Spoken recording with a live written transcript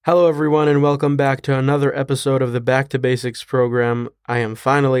Hello, everyone, and welcome back to another episode of the Back to Basics program. I am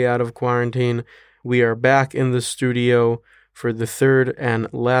finally out of quarantine. We are back in the studio for the third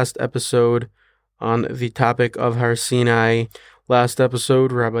and last episode on the topic of Har Sinai. Last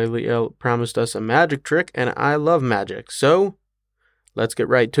episode, Rabbi Liel promised us a magic trick, and I love magic. So, let's get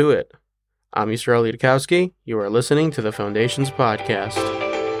right to it. I'm Yisrael Yudkowsky. You are listening to the Foundations Podcast.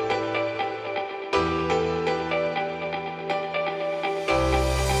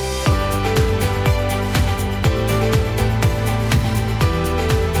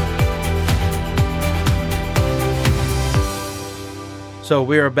 So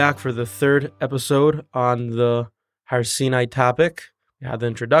we are back for the third episode on the Har Sinai topic. We had the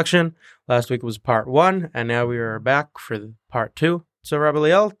introduction. Last week was part 1, and now we are back for part 2. So Rabbi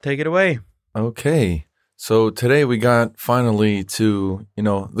Liel, take it away. Okay. So today we got finally to,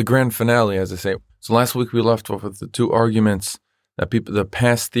 the grand finale, as I say. So last week we left off with the two arguments that the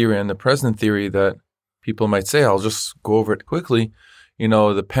past theory and the present theory that people might say. I'll just go over it quickly.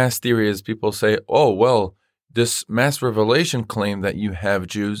 The past theory is people say, oh, well, this mass revelation claim that you have,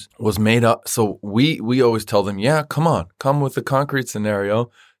 Jews, was made up. So we always tell them, yeah, come with the concrete scenario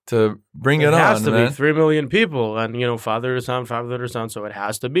to bring it on. It has to be 3 million people and, father to son, so it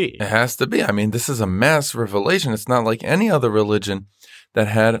has to be. It has to be. I mean, this is a mass revelation. It's not like any other religion that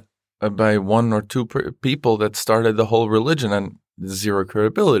had by one or two people that started the whole religion and zero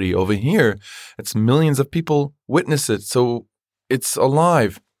credibility. Over here, it's millions of people witness it. So it's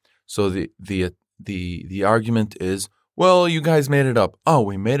alive. So the argument is, well, you guys made it up. Oh,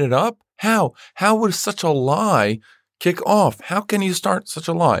 we made it up? How? How would such a lie kick off? How can you start such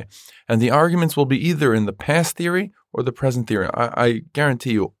a lie? And the arguments will be either in the past theory or the present theory. I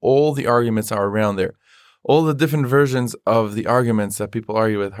guarantee you all the arguments are around there. All the different versions of the arguments that people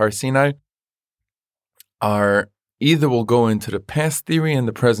argue with Har Sinai are either will go into the past theory and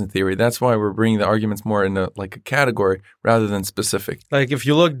the present theory. That's why we're bringing the arguments more in a category rather than specific. Like if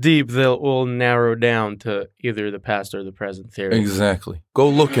you look deep, they'll all narrow down to either the past or the present theory. Exactly. Go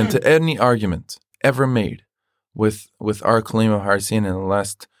look into any argument ever made with our claim of Har Sinai in the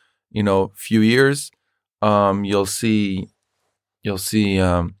last, few years. You'll see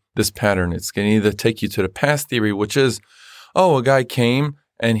this pattern. It's going to either take you to the past theory, which is, oh, a guy came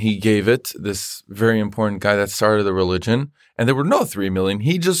and he gave it, this very important guy that started the religion, and there were no 3 million.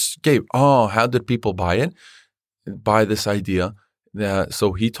 He just gave. Oh, how did people buy it? Buy this idea.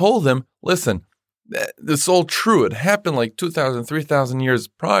 So he told them, listen, this is all true. It happened like 2,000, 3,000 years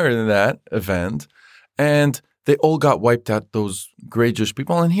prior to that event, and they all got wiped out, those great Jewish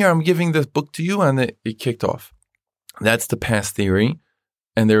people. And here, I'm giving this book to you, and it kicked off. That's the past theory,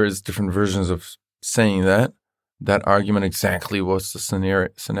 and there is different versions of saying that. That argument exactly was the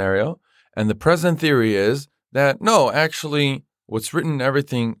scenario. And the present theory is that, no, actually, what's written,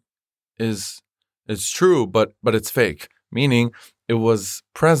 everything is true, but it's fake. Meaning it was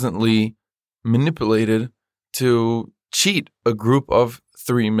presently manipulated to cheat a group of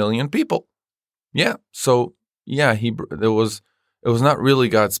 3 million people. Yeah. So, yeah, it was not really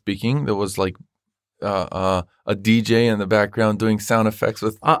God speaking. There was a DJ in the background doing sound effects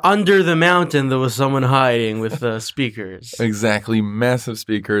with... under the mountain, there was someone hiding with speakers. Exactly, massive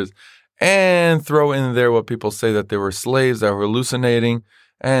speakers. And throw in there what people say that they were slaves that were hallucinating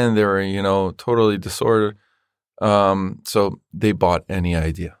and they were, totally disordered. So they bought any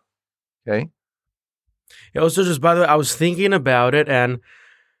idea. Okay? Yeah, also, just by the way, I was thinking about it, and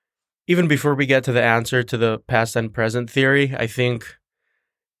even before we get to the answer to the past and present theory, I think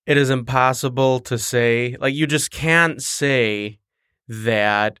it is impossible to say, you just can't say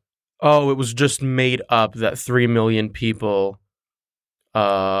that, oh, it was just made up that 3 million people,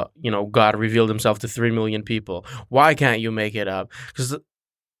 God revealed himself to 3 million people. Why can't you make it up? Because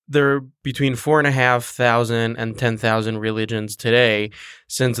there are between 4,500 and 10,000 religions today.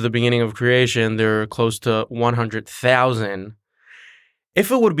 Since the beginning of creation, there are close to 100,000.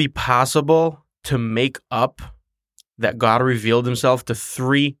 If it would be possible to make up that God revealed himself to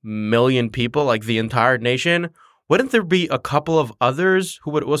 3 million people, like the entire nation, wouldn't there be a couple of others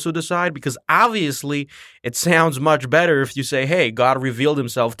who would also decide? Because obviously it sounds much better if you say, hey, God revealed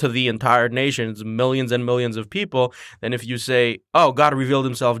himself to the entire nation, it's millions and millions of people, than if you say, oh, God revealed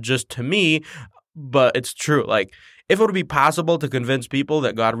himself just to me, but it's true. If it would be possible to convince people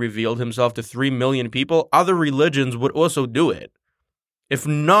that God revealed himself to 3 million people, other religions would also do it. If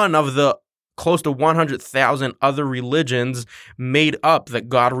none of the close to 100,000 other religions made up that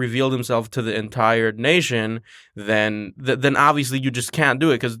God revealed himself to the entire nation, then obviously you just can't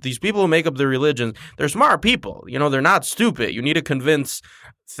do it, because these people who make up the religions, they're smart people. They're not stupid. You need to convince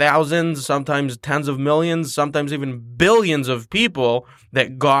thousands, sometimes tens of millions, sometimes even billions of people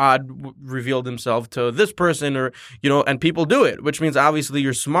that God revealed himself to this person, or, and people do it, which means obviously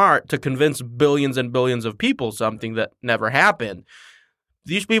you're smart to convince billions and billions of people something that never happened.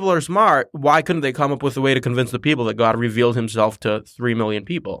 These people are smart. Why couldn't they come up with a way to convince the people that God revealed himself to 3 million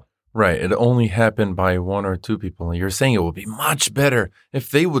people? Right. It only happened by 1 or 2 people. You're saying it would be much better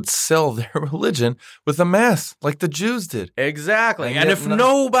if they would sell their religion with a mass like the Jews did. Exactly. And if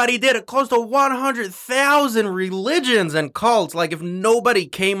nobody did it, close to 100,000 religions and cults, like if nobody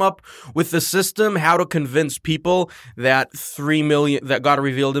came up with the system how to convince people that that God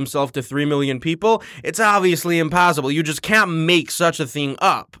revealed himself to 3 million people, it's obviously impossible. You just can't make such a thing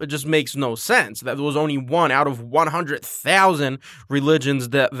up. It just makes no sense. That there was only one out of 100,000 religions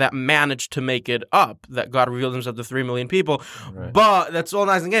that managed to make it up, that God revealed himself to 3 million people. Right. But that's all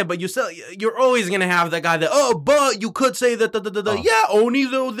nice and good. But you're always going to have that guy that, but you could say that, yeah, only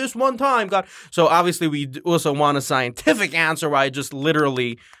though this one time, God. So obviously we also want a scientific answer why it just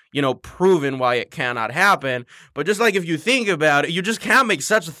literally, proven why it cannot happen. But just like if you think about it, you just can't make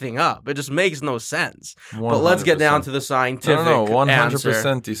such a thing up. It just makes no sense. 100%. But let's get down to the scientific No, 100%, answer.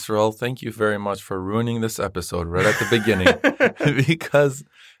 Yisrael. Thank you very much for ruining this episode right at the beginning.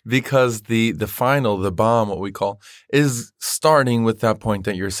 Because the final, the bomb, what we call, is starting with that point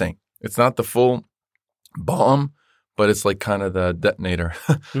that you're saying. It's not the full bomb, but it's like kind of the detonator.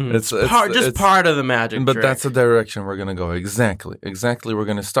 It's part of the magic But trick. That's the direction we're going to go. Exactly. We're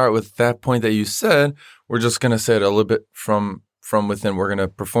going to start with that point that you said. We're just going to say it a little bit from within. We're going to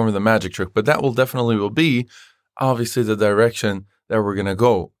perform the magic trick. But that will be, obviously, the direction that we're going to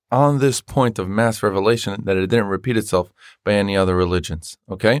go on this point of mass revelation, that it didn't repeat itself by any other religions.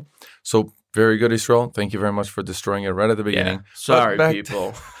 Okay? So, very good, Israel. Thank you very much for destroying it right at the beginning. Yeah. Sorry,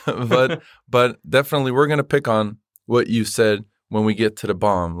 people. but definitely we're going to pick on what you said when we get to the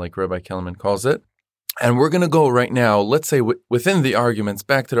bomb, like Rabbi Kellerman calls it. And we're going to go right now, let's say within the arguments,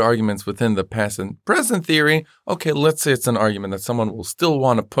 back to the arguments within the past and present theory. Okay, let's say it's an argument that someone will still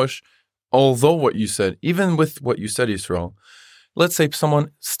want to push, although what you said, even with what you said, Israel, let's say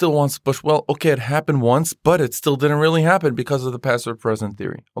someone still wants to push, well, okay, it happened once, but it still didn't really happen because of the past or present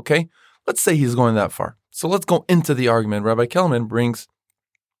theory. Okay? Let's say he's going that far. So let's go into the argument. Rabbi Kellerman brings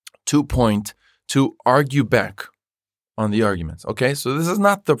 2 points to argue back on the arguments. Okay? So this is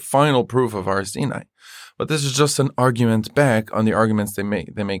not the final proof of Har Sinai, but this is just an argument back on the arguments they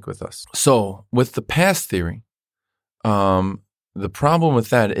make with us. So with the past theory, the problem with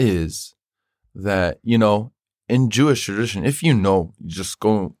that is that, in Jewish tradition, if you just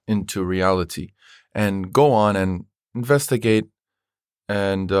go into reality and go on and investigate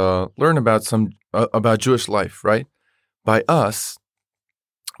and learn about Jewish life, right? By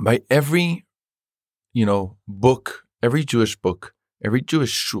every book, every Jewish book, every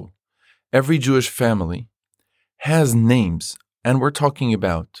Jewish shul, every Jewish family has names, and we're talking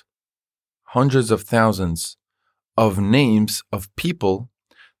about hundreds of thousands of names of people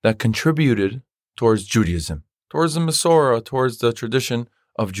that contributed towards Judaism, towards the Masorah, towards the tradition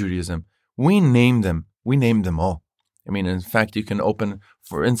of Judaism. We name them. We name them all. I mean, in fact, you can open,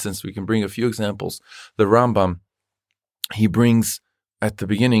 for instance, we can bring a few examples. The Rambam, he brings at the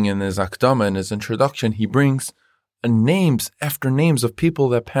beginning in his Akdama, in his introduction, he brings names after names of people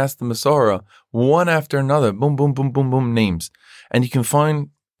that passed the Masorah, one after another, boom, boom, boom, boom, boom, names. And you can find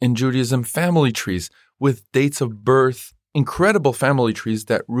in Judaism family trees with dates of birth, incredible family trees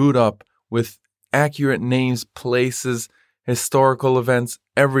that root up with accurate names, places, historical events,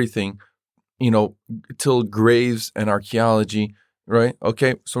 everything, till graves and archaeology, right?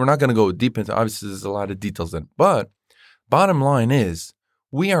 Okay, so we're not going to go deep into, obviously there's a lot of details in, but bottom line is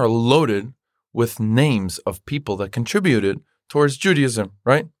we are loaded with names of people that contributed towards Judaism,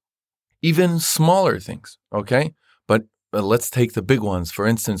 right? Even smaller things, okay? But let's take the big ones. For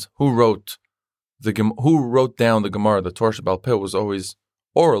instance, who wrote down the Gemara? The Torah Sheba'al Peh was always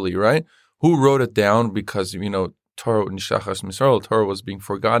orally, right? Who wrote it down because, Torah and Shachas Misrael, Torah was being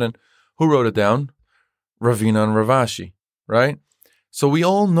forgotten. Who wrote it down? Ravina and Ravashi, right? So we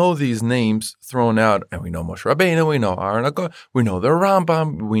all know these names thrown out, and we know Moshe Rabbeinu, we know Aaron HaKohen, we know the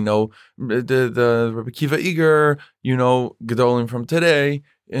Rambam, we know the Rabbi Kiva Iger, Gedolim from today,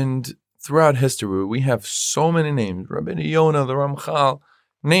 and throughout history we have so many names. Rabbi Yonah, the Ramchal,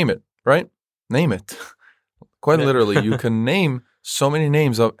 name it, right? Name it. Quite literally, you can name so many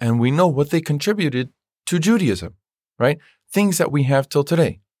names of, and we know what they contributed to Judaism, right? Things that we have till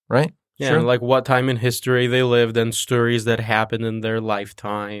today, right? Yeah, Sure. and like what time in history they lived and stories that happened in their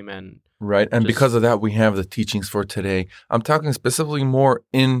lifetime. And Right. And just- because of that, we have the teachings for today. I'm talking specifically more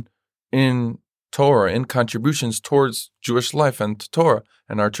in Torah, in contributions towards Jewish life and to Torah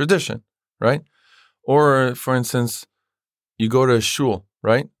and our tradition, right? Or, for instance, you go to a shul,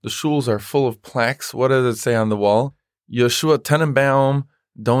 right? The shuls are full of plaques. What does it say on the wall? Yeshua Tenenbaum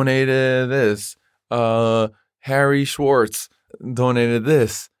donated this. Harry Schwartz donated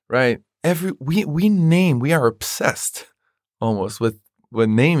this, right? We are obsessed almost with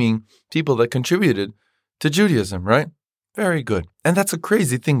naming people that contributed to Judaism, right? Very good. And that's a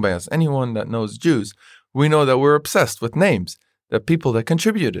crazy thing by us. Anyone that knows Jews, we know that we're obsessed with names, that people that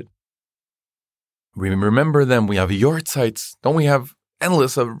contributed. We remember them. We have yortzites. Don't we have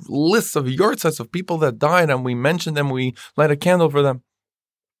endless of lists of yortzites of people that died, and we mention them, we light a candle for them?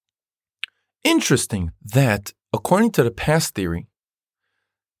 Interesting that, according to the past theory,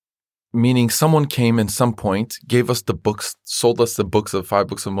 meaning someone came at some point, gave us the books, sold us the books of 5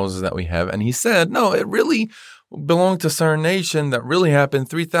 books of Moses that we have, and he said, no, it really belonged to a certain nation that really happened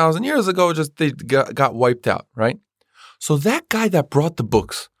 3,000 years ago, just they got wiped out, right? So that guy that brought the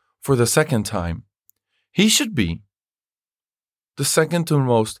books for the second time, he should be the second to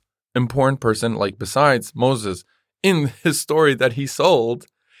most important person, like besides Moses, in his story that he sold.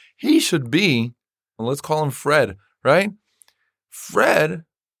 He should be, let's call him Fred, right? Fred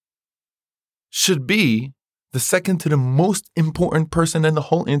should be the second to the most important person in the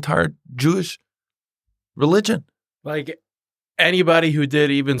whole entire Jewish religion. like anybody who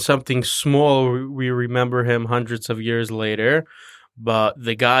did even something small, we remember him hundreds of years later. But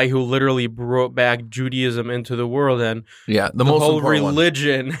the guy who literally brought back Judaism into the world, and the most most whole important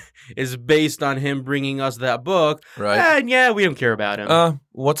religion is based on him bringing us that book. one, right? And yeah, we don't care about him.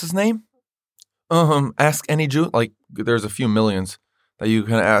 What's his name? Ask any Jew. Like, there's a few millions that you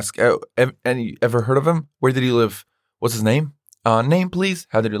can ask. Any ever heard of him? Where did he live? What's his name? Name, please.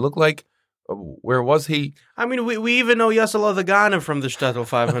 How did he look like? Where was he? I mean, we even know Yasala the Ganav from the shtetl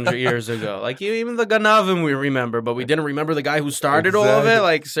 500 years ago. Like, even the Ganavim we remember, but we didn't remember the guy who started all of it.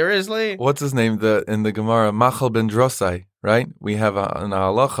 Like, seriously? What's his name? In the Gemara, Machal ben Drosai, right? We have in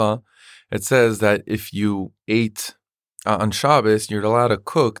halacha, it says that if you ate on Shabbos, you're allowed to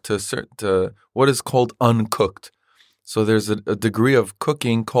cook to what is called uncooked. So there's a degree of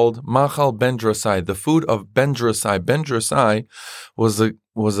cooking called Machal ben Drosai, the food of Ben Drosai. Ben Drosai was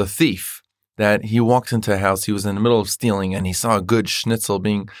a thief. That he walked into a house, he was in the middle of stealing, and he saw a good schnitzel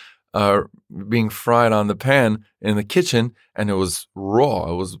being fried on the pan in the kitchen, and it was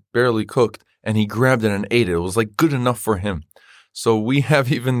raw, it was barely cooked, and he grabbed it and ate it. It was like good enough for him. So we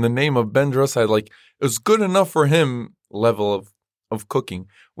have even the name of Ben Drosai, like it was good enough for him level of cooking.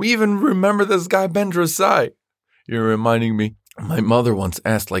 We even remember this guy Ben Drosai. You're reminding me. My mother once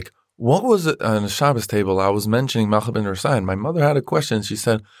asked, like, what was it on the Shabbos table? I was mentioning Machal ben Drosai, and my mother had a question. She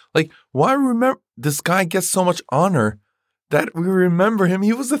said, like, why remember this guy gets so much honor that we remember him?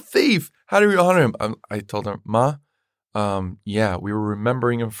 He was a thief. How do we honor him? I told her, Ma, yeah, we were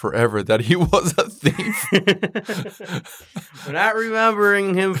remembering him forever that he was a thief. We're not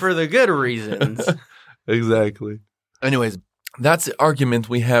remembering him for the good reasons. Exactly. Anyways, that's the argument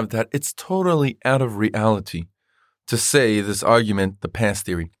we have, that it's totally out of reality to say this argument, the past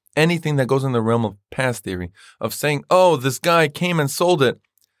theory. Anything that goes in the realm of past theory, of saying, oh, this guy came and sold it.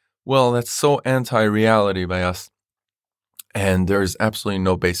 Well, that's so anti-reality by us. And there's absolutely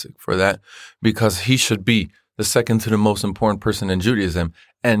no basic for that, because he should be the second to the most important person in Judaism.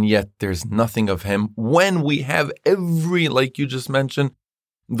 And yet there's nothing of him when we have like you just mentioned,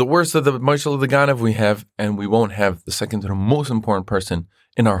 the worst of the Mashal of the Ganav we have, and we won't have the second to the most important person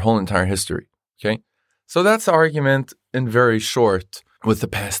in our whole entire history. Okay? So that's the argument in very short with the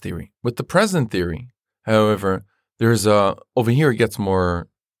past theory. With the present theory, however, there's over here it gets more,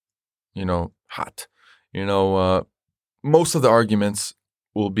 hot. Most of the arguments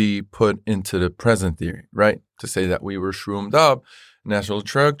will be put into the present theory, right? To say that we were shroomed up, national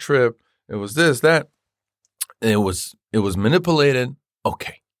drug trip, it was this, that. It was manipulated.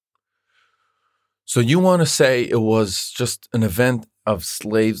 Okay. So you want to say it was just an event of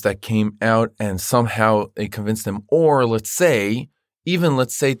slaves that came out and somehow they convinced them, or let's say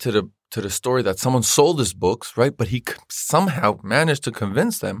to the story that someone sold his books, right? But he somehow managed to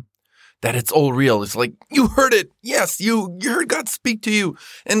convince them that it's all real. It's like, you heard it. Yes, you heard God speak to you.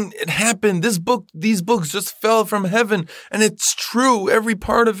 And it happened. These books just fell from heaven. And it's true, every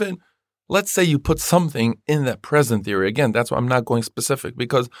part of it. Let's say you put something in that present theory. Again, that's why I'm not going specific,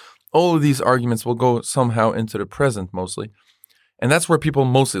 because all of these arguments will go somehow into the present mostly. And that's where people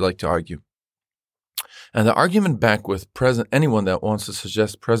mostly like to argue. And the argument back with anyone that wants to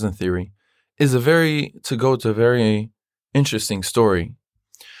suggest present theory is a very interesting story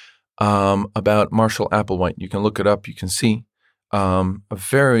about Marshall Applewhite. You can look it up. You can see a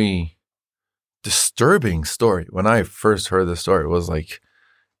very disturbing story. When I first heard the story,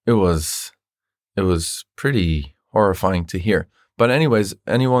 it was pretty horrifying to hear. But anyways,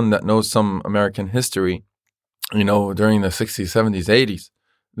 anyone that knows some American history, during the 60s, 70s, 80s,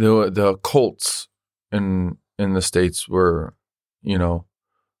 the cults in the States were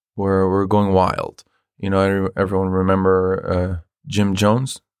going wild. Everyone remember Jim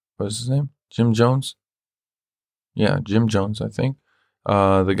Jones? What was his name? Jim Jones? Yeah, Jim Jones, I think.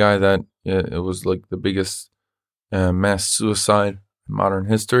 The guy that it was like the biggest mass suicide in modern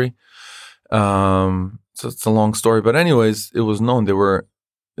history. So it's a long story, but anyways, it was known there were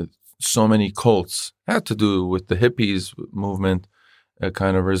so many cults. It had to do with the hippies movement, a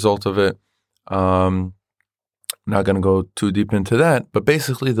kind of result of it. Not going to go too deep into that, but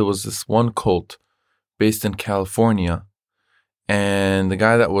basically there was this one cult based in California, and the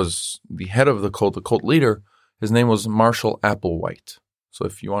guy that was the head of the cult leader, his name was Marshall Applewhite. So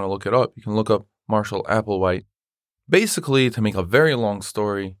if you want to look it up, you can look up Marshall Applewhite. Basically, to make a very long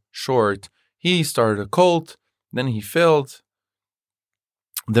story short, he started a cult, then he failed,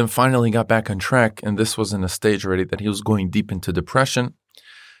 then finally got back on track, and this was in a stage already that he was going deep into depression.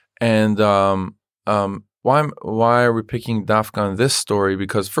 And why are we picking Dafka on this story?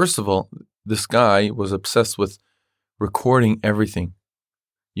 Because first of all, this guy was obsessed with recording everything.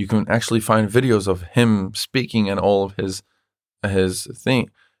 You can actually find videos of him speaking and all of his thing.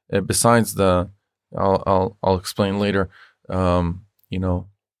 Besides I'll explain later.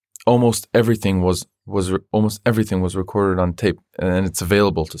 Almost everything was recorded on tape, and it's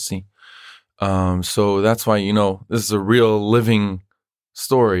available to see. So that's why this is a real living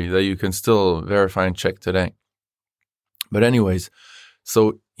story that you can still verify and check today. But anyways,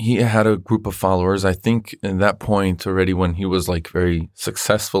 so he had a group of followers. I think in that point already, when he was like very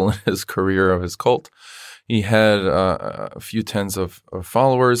successful in his career of his cult, he had a few tens of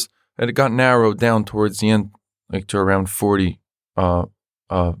followers, and it got narrowed down towards the end, like to around 40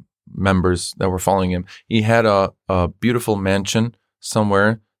 members that were following him. He had a beautiful mansion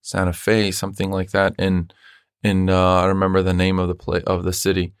somewhere, Santa Fe, something like that, in I don't remember the name of the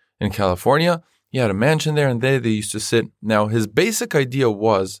city in California. He had a mansion there, and they used to sit. Now, his basic idea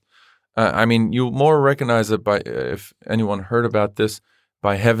was, you more recognize it by, if anyone heard about this,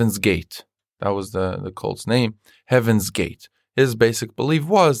 by Heaven's Gate. That was the cult's name, Heaven's Gate. His basic belief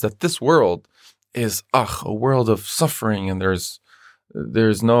was that this world is a world of suffering, and this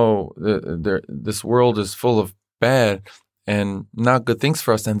world is full of bad and not good things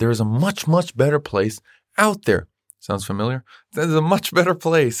for us, and there's a much, much better place out there. Sounds familiar? There's a much better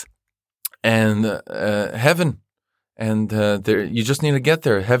place, and heaven, and there you just need to get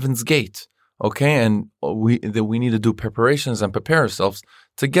there. Heaven's Gate, okay? And we need to do preparations and prepare ourselves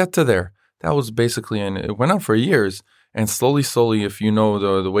to get to there. That was basically, and it went on for years. And slowly, if you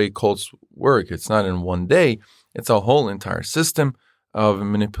know the way cults work, it's not in one day. It's a whole entire system of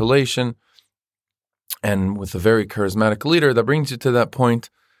manipulation, and with a very charismatic leader that brings you to that point.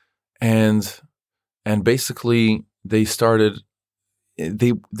 And basically, they started.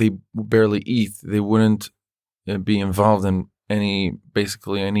 They barely eat. They wouldn't be involved in any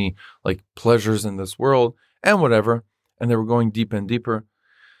like pleasures in this world and whatever. And they were going deeper and deeper.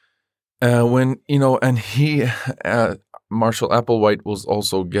 And he, Marshall Applewhite, was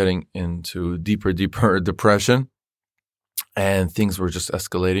also getting into deeper depression, and things were just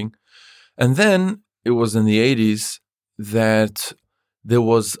escalating. And then it was in the 80s that there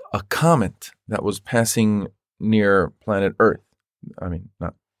was a comet that was passing near planet Earth. I mean,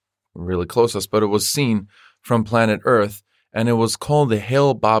 not really close to us, but it was seen from planet Earth, and it was called the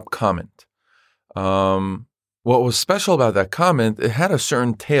Hale-Bopp Comet. What was special about that comet, it had a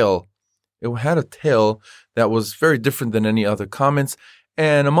certain tail. It had a tail that was very different than any other comets.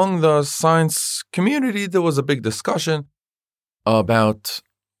 And among the science community, there was a big discussion about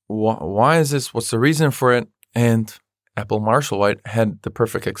why is this? What's the reason for it? And Marshall had the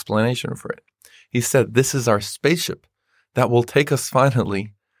perfect explanation for it. He said, this is our spaceship that will take us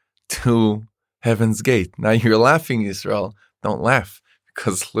finally to Heaven's Gate. Now you're laughing, Israel. Don't laugh,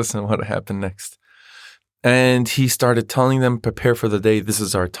 because listen what happened next. And he started telling them, prepare for the day. This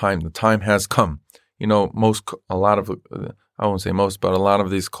is our time. The time has come. A lot of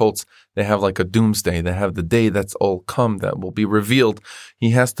these cults, they have like a doomsday. They have the day that's all come that will be revealed.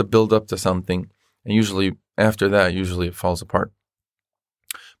 He has to build up to something. And usually after that, it falls apart.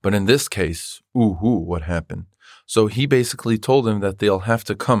 But in this case, what happened? So he basically told them that they'll have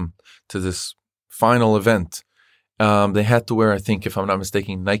to come to this final event, they had to wear, I think, if I'm not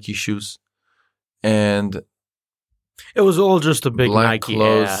mistaken, Nike shoes and It was all just a big black Nike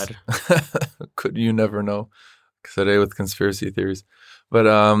clothes. ad. Could you never know? Today with conspiracy theories.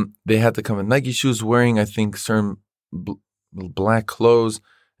 But they had to come in Nike shoes, wearing, I think, certain black clothes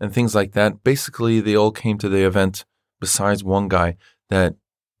and things like that. Basically, they all came to the event besides one guy that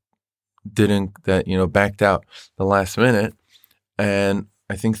backed out the last minute. And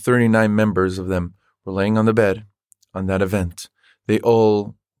I think 39 members of them were laying on the bed on that event. They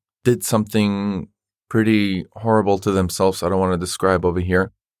all did something pretty horrible to themselves. I don't want to describe over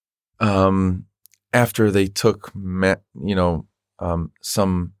here. After they took,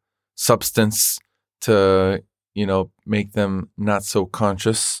 some substance to, make them not so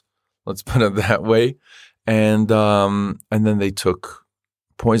conscious. Let's put it that way. And then they took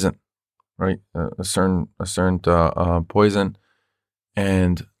poison, right? A certain poison,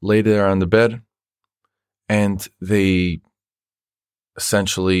 and laid there on the bed. And they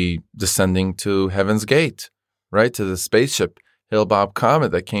essentially descending to Heaven's Gate, right? To the spaceship, Hale-Bopp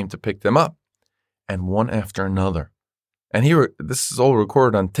comet that came to pick them up. And one after another. And this is all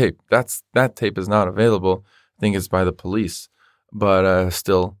recorded on tape. That tape is not available. I think it's by the police. But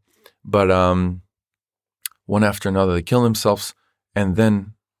still. But one after another, they kill themselves. And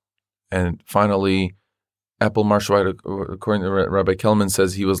finally, Apple Marshall, according to Rabbi Kelman,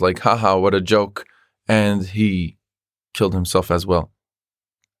 says he was like, haha, what a joke. And he killed himself as well.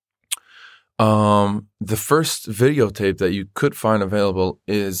 The first videotape that you could find available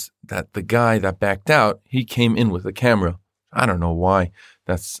is that the guy that backed out, he came in with a camera. I don't know why.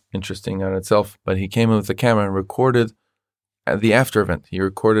 That's interesting on itself. But he came in with a camera and recorded at the after event. He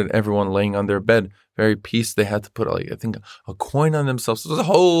recorded everyone laying on their bed. Very peace. They had to put, I think, a coin on themselves. It was a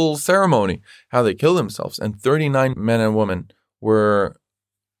whole ceremony, how they killed themselves. And 39 men and women were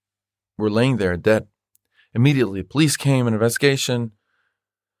laying there dead. Immediately, police came, an investigation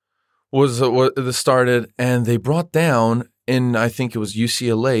was started, and they brought down in, I think it was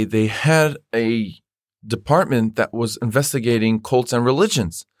UCLA, they had a department that was investigating cults and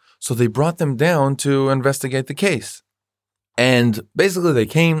religions. So they brought them down to investigate the case. And basically they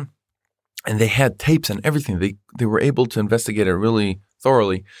came and they had tapes and everything. They were able to investigate it really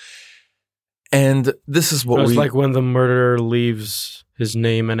thoroughly. And this is what it was like when the murderer leaves his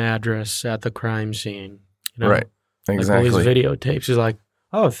name and address at the crime scene. Right, exactly. Like all these videotapes. He's like,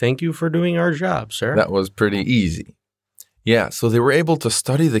 oh, thank you for doing our job, sir. That was pretty easy. Yeah, so they were able to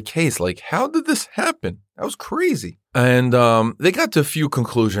study the case. Like, how did this happen? That was crazy. And they got to a few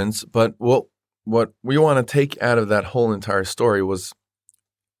conclusions, but what we want to take out of that whole entire story was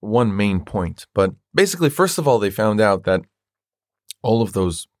one main point. But basically, first of all, they found out that all of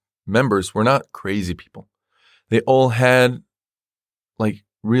those members were not crazy people. They all had, they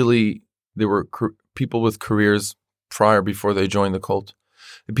were people with careers before they joined the cult.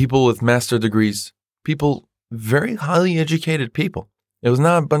 People with master degrees, people, very highly educated people. It was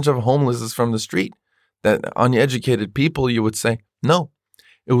not a bunch of homelesses from the street, that uneducated people you would say. No,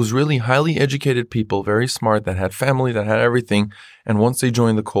 it was really highly educated people, very smart, that had family, that had everything. And once they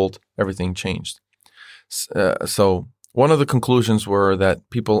joined the cult, everything changed. So one of the conclusions were that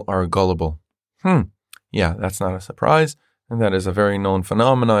people are gullible. Yeah, that's not a surprise. And that is a very known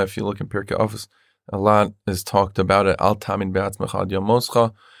phenomenon. If you look in Pirkei Avos, a lot is talked about it. Al tamid be'atzmecha ad yom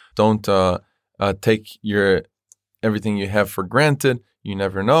moscha. Don't take everything you have for granted. You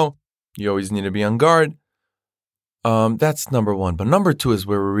never know. You always need to be on guard. That's number one. But number two is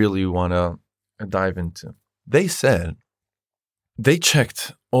where we really want to dive into. They said they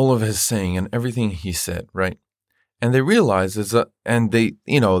checked all of his saying and everything he said, right? And they realized and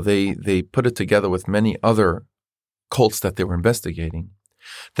they put it together with many other cults that they were investigating,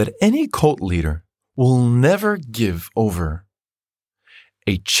 that any cult leader will never give over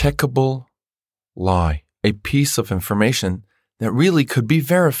a checkable lie, a piece of information that really could be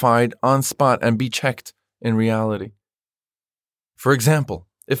verified on spot and be checked in reality. For example,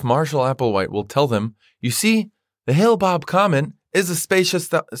 if Marshall Applewhite will tell them, you see, the Hale-Bopp comet is a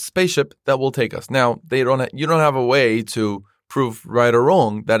spaceship that will take us. Now, you don't have a way to prove right or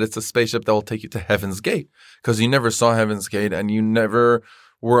wrong that it's a spaceship that will take you to Heaven's Gate, because you never saw Heaven's Gate and you never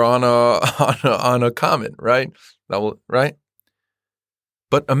were on a comet, right? Right?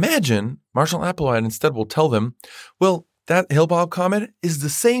 But imagine Marshall Applewhite instead will tell them, well, that Hale-Bopp comet is the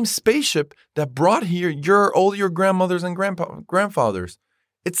same spaceship that brought here all your grandmothers and grandfathers.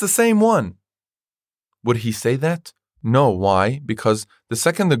 It's the same one. Would he say that? No. Why? Because the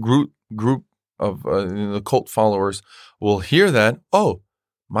second the group of the cult followers will hear that, oh,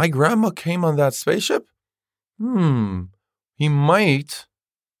 my grandma came on that spaceship? He might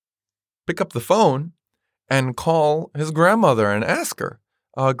pick up the phone and call his grandmother and ask her,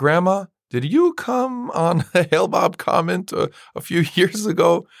 Grandma, did you come on a Hail Bob comment a few years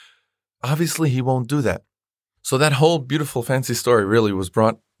ago? Obviously, he won't do that. So that whole beautiful, fancy story really was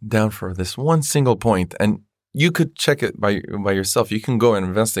brought down for this one single point. And you could check it by yourself. You can go and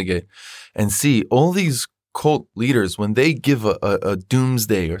investigate and see all these cult leaders, when they give a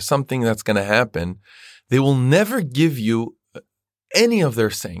doomsday or something that's going to happen, they will never give you any of their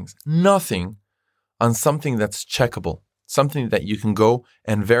sayings, nothing on something that's checkable, something that you can go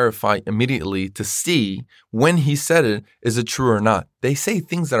and verify immediately to see when he said it, is it true or not. They say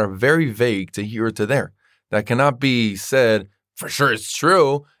things that are very vague to here or to there, that cannot be said, for sure it's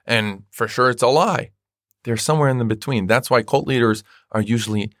true, and for sure it's a lie. They're somewhere in the between. That's why cult leaders are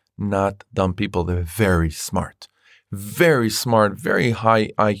usually not dumb people. They're very smart, very high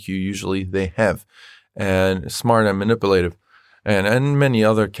IQ usually they have, and smart and manipulative, and many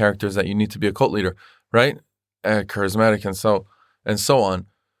other characters that you need to be a cult leader, right? Charismatic and so on.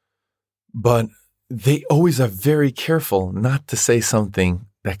 But they always are very careful not to say something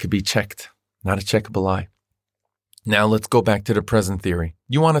that could be checked, not a checkable lie. Now let's go back to the present theory.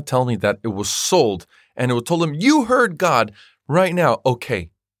 You want to tell me that it was sold and it was told him, you heard God right now. Okay.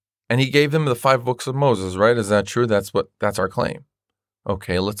 And he gave them the 5 books of Moses, right? Is that true? That's our claim.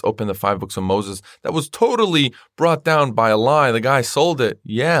 Okay, let's open the 5 books of Moses. That was totally brought down by a lie. The guy sold it.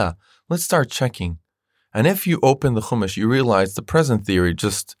 Yeah. Let's start checking. And if you open the Chumash, you realize the present theory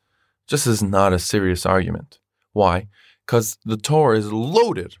just is not a serious argument. Why? Because the Torah is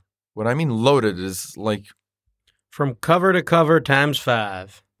loaded. What I mean loaded is like from cover to cover times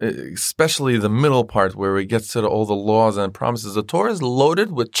 5. Especially the middle part where it gets to all the laws and promises. The Torah is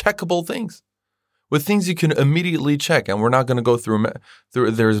loaded with checkable things, with things you can immediately check. And we're not going to go through.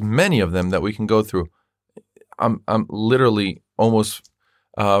 There's many of them that we can go through. I'm literally almost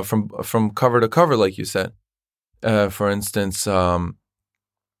from cover to cover, like you said. For instance, God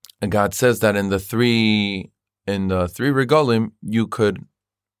says that in the three regalim you could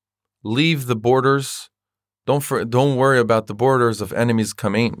leave the borders. Don't worry about the borders of enemies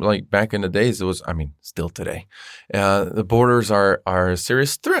coming. Like back in the days, it was. I mean, still today, the borders are a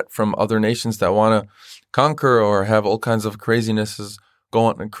serious threat from other nations that want to conquer or have all kinds of crazinesses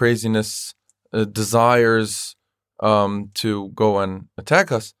desires to go and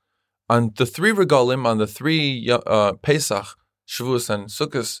attack us. On the 3 regalim, on the 3 Pesach, Shavuos, and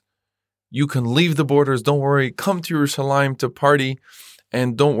Sukkot, you can leave the borders. Don't worry. Come to Yerushalayim to party,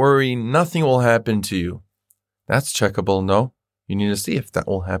 and don't worry. Nothing will happen to you. That's checkable, no? You need to see if that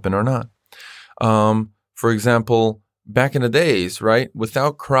will happen or not. For example, back in the days, right?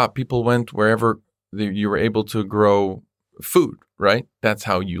 Without crop, people went wherever you were able to grow food, right? That's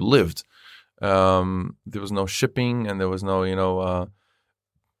how you lived. There was no shipping and there was no,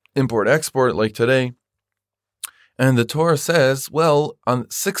 import-export like today. And the Torah says, well, on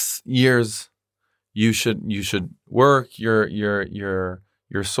 6 years, you should work your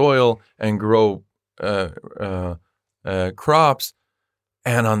soil and grow crops,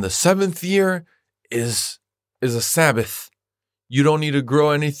 and on the 7th year is a Sabbath. You don't need to grow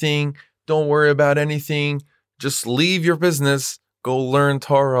anything. Don't worry about anything. Just leave your business. Go learn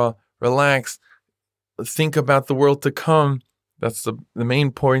Torah. Relax. Think about the world to come. That's the main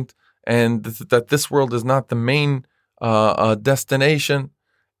point, and that this world is not the main destination.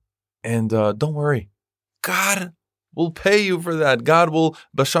 And don't worry, God will pay you for that. God will,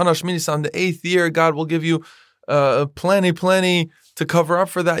 Bashana Shminis, on the 8th year, God will give you plenty to cover up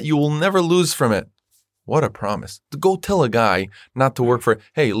for that. You will never lose from it. What a promise. To go tell a guy not to work for,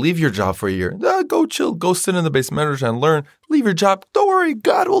 hey, leave your job for a year. Go chill. Go sit in the base medrash and learn. Leave your job. Don't worry.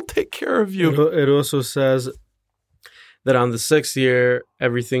 God will take care of you. It also says that on the 6th year,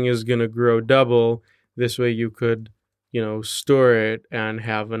 everything is going to grow double. This way you could, store it and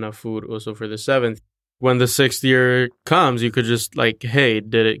have enough food also for the 7th. When the 6th year comes, you could just hey,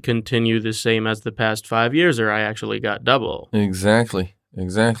 did it continue the same as the past 5 years, or I actually got double? Exactly.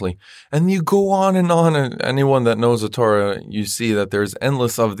 And you go on, and anyone that knows the Torah, you see that there's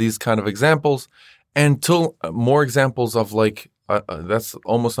endless of these kind of examples, until more examples of that's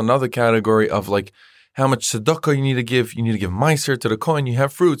almost another category of how much tzedakah you need to give. You need to give meiser to the kohen. You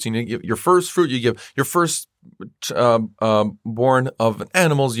have fruits. You need to give your first fruit. You give your first born of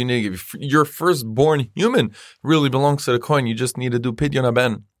animals. You need to give your firstborn human. Really belongs to the kohen. You just need to do pidyon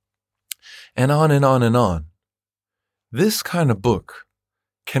haben, and on and on and on. This kind of book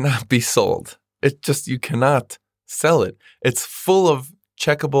cannot be sold. You cannot sell it. It's full of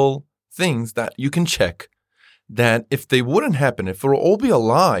checkable things that you can check, that if they wouldn't happen, if it would all be a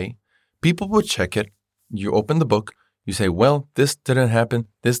lie, people would check it. You open the book, You say, well, this didn't happen.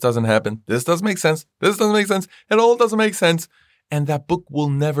 This doesn't happen. This doesn't make sense. This doesn't make sense. It all doesn't make sense. And that book will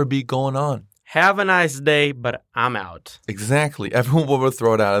never be going on. Have a nice day, but I'm out. Exactly. Everyone will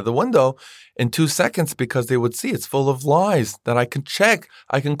throw it out of the window in 2 seconds because they would see it's full of lies that I can check.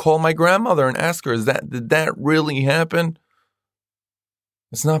 I can call my grandmother and ask her, did that really happen?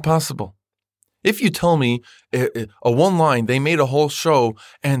 It's not possible. If you tell me a one line, they made a whole show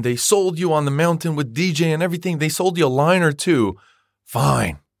and they sold you on the mountain with DJ and everything, they sold you a line or two,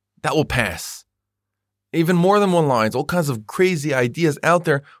 fine, that will pass. Even more than one lines, all kinds of crazy ideas out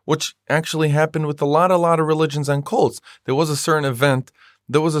there, which actually happened with a lot of religions and cults. There was a certain event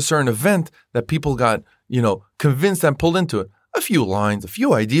that people got, convinced and pulled into it. A few lines, a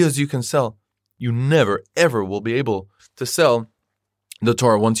few ideas you can sell. You never, ever will be able to sell the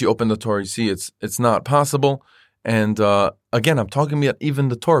Torah. Once you open the Torah, you see it's not possible. And again, I'm talking about even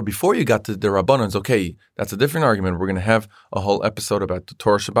the Torah. Before you got to the Rabbanans, okay, that's a different argument. We're going to have a whole episode about the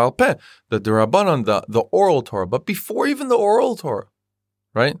Torah Shebaal Peh, the Rabbanan, the oral Torah. But before even the oral Torah,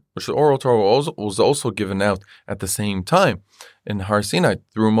 right? Which the oral Torah was also given out at the same time in Har Sinai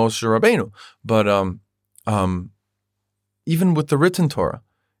through Moshe Rabbeinu. But even with the written Torah,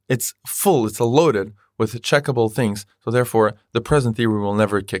 it's full, it's loaded with checkable things. So therefore, the present theory will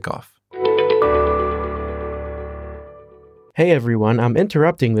never kick off. Hey everyone, I'm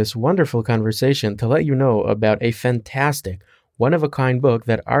interrupting this wonderful conversation to let you know about a fantastic, one-of-a-kind book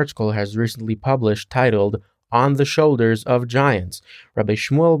that ArtScroll has recently published titled On the Shoulders of Giants. Rabbi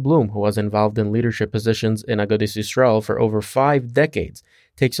Shmuel Bloom, who was involved in leadership positions in Agudas Yisrael for over 5 decades,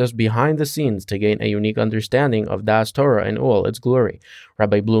 takes us behind the scenes to gain a unique understanding of Das Torah in all its glory.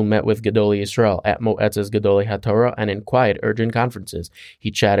 Rabbi Bloom met with Gedolei Yisrael at Moetzes Gedolei HaTorah and in quiet, urgent conferences.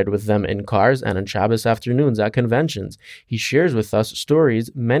 He chatted with them in cars and on Shabbos afternoons at conventions. He shares with us stories,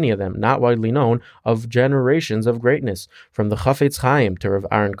 many of them not widely known, of generations of greatness, from the Chafetz Chaim to Rav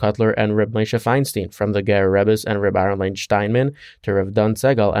Aaron Kotler and Reb Moshe Feinstein, from the Ger Rebbes and Reb Aaron Lein Steinman to Rav Dan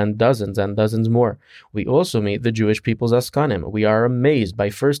Segal and dozens more. We also meet the Jewish people's Askanim. We are amazed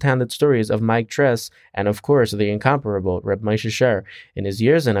by first-handed stories of Mike Tress and, of course, the incomparable Reb Moshe Sher. In his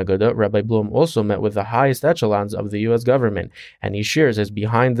years in Aguda, Rabbi Bloom also met with the highest echelons of the U.S. government, and he shares his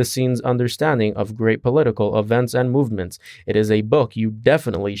behind-the-scenes understanding of great political events and movements. It is a book you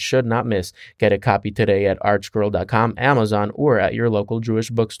definitely should not miss. Get a copy today at artscroll.com, Amazon, or at your local Jewish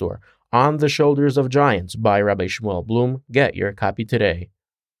bookstore. On the Shoulders of Giants by Rabbi Shmuel Bloom. Get your copy today.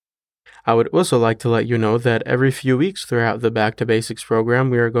 I would also like to let you know that every few weeks throughout the Back to Basics program,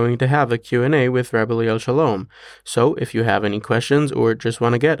 we are going to have a Q&A with Rabbi Liel Shalom. So if you have any questions or just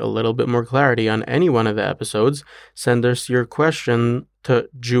want to get a little bit more clarity on any one of the episodes, send us your question to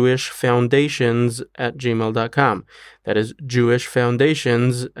jewishfoundations@gmail.com. That is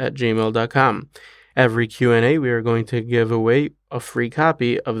jewishfoundations@gmail.com. Every Q&A, we are going to give away a free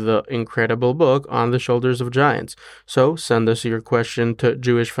copy of the incredible book On the Shoulders of Giants. So send us your question to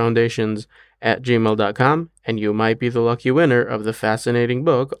jewishfoundations@gmail.com, and you might be the lucky winner of the fascinating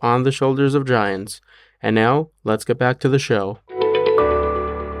book On the Shoulders of Giants. And now, let's get back to the show.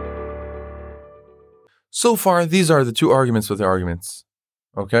 So far, these are the two arguments with the arguments.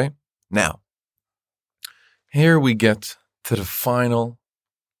 Okay? Now, here we get to the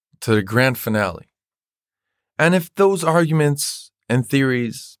grand finale. And if those arguments and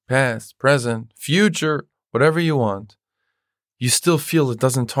theories, past, present, future, whatever you want, you still feel it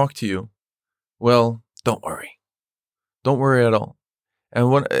doesn't talk to you, well, don't worry. Don't worry at all.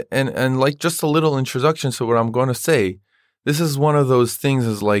 And like just a little introduction to what I'm going to say, this is one of those things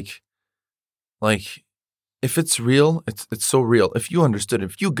is like if it's real, it's so real. If you understood,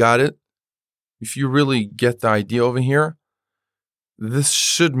 if you got it, if you really get the idea over here, this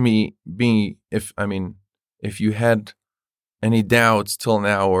should be if you had any doubts till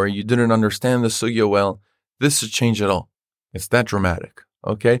now or you didn't understand the sugya well, this should change it all. It's that dramatic,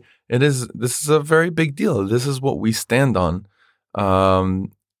 okay? This is a very big deal. This is what we stand on.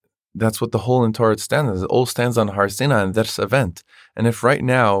 That's what the whole entire stands on. It all stands on Har Sinai and this event. And if right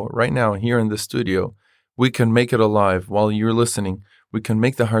now, here in the studio, we can make it alive while you're listening, we can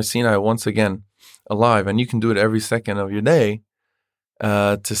make the Har Sinai once again alive, and you can do it every second of your day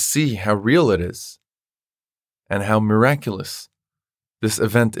to see how real it is. And how miraculous this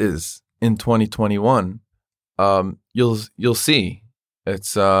event is in 2021, you'll see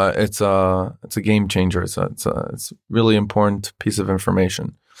it's a game changer. It's a really important piece of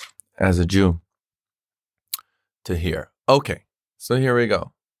information as a Jew to hear. Okay, so here we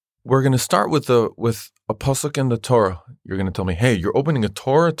go. We're going to start with a pasuk in the Torah. You're going to tell me, hey, you're opening a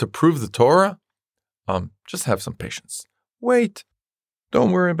Torah to prove the Torah? Just have some patience. Wait,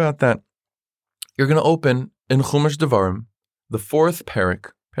 don't worry about that. You're going to open in Chumash Devarim, the fourth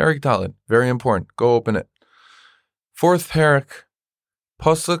parak Daled, very important. Go open it. Fourth parak,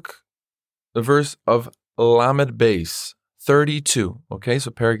 pasuk, the verse of Lamed Beis, 32. Okay,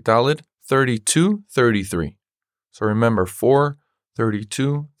 so parak Daled, 32, 33. So remember, 4,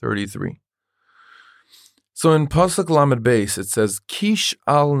 32, 33. So in pasuk Lamed Beis, it says, Kish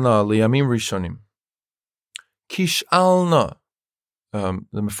alna liyamim rishonim. Kish alna. The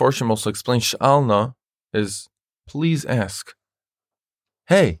Mefarshim also explains Sh'alna is please ask.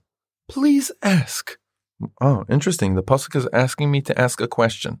 Hey, please ask. Oh, interesting. The pasuk is asking me to ask a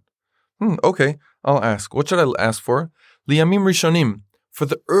question. Okay, I'll ask. What should I ask for? Liyamim rishonim, for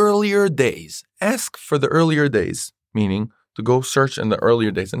the earlier days. Ask for the earlier days, meaning to go search in the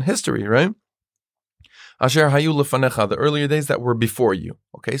earlier days in history, right? Asher hayu lefanecha, the earlier days that were before you.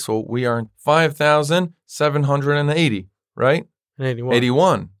 Okay, so we are in 5,780, right?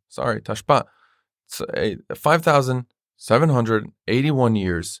 81. Sorry, tashpa. 5,781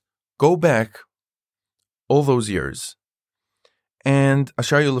 years. Go back all those years. And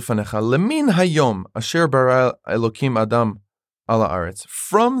Asher lefanecha lemin hayom asher bara Elokim Adam ala aretz,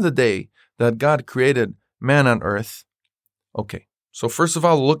 from the day that God created man on earth. Okay, so first of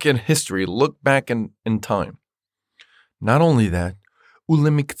all, look in history. Look back in time. Not only that,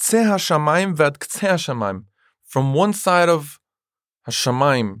 ulemiktzeh hashamayim vad ktzeh hashamayim, from one side of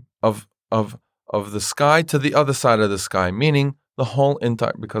hashamayim of the sky to the other side of the sky, meaning the whole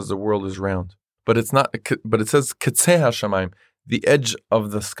entire, because the world is round. But it's not. But it says ktzeh hashamayim, the edge of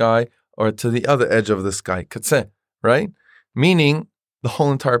the sky, or to the other edge of the sky, ktzeh, right? Meaning the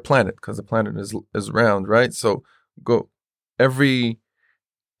whole entire planet, because the planet is round, right? So go every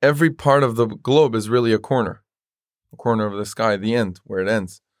part of the globe is really a corner of the sky, the end, where it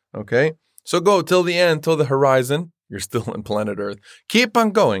ends. Okay, so go till the end, till the horizon. You're still on planet Earth. Keep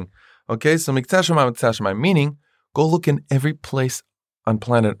on going. Okay, so mikteh hashamayim, meaning go look in every place on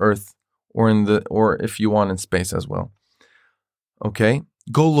planet Earth, or if you want in space as well. Okay,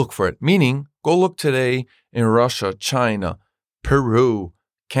 go look for it. Meaning, go look today in Russia, China, Peru,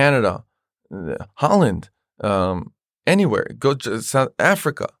 Canada, Holland, anywhere. Go to South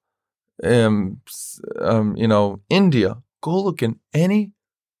Africa, India. Go look in any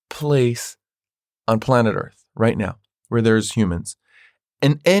place on planet Earth right now where there's humans.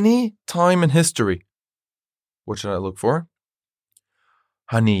 In any time in history, what should I look for?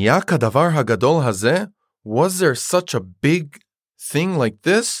 Haniya kadavar hagadol hazeh? Was there such a big thing like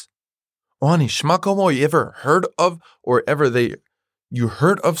this? You ever heard of, or you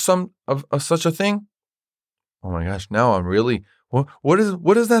heard of such a thing? Oh my gosh! Now I'm really. What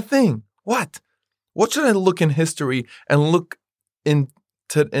is that thing? What should I look in history and look in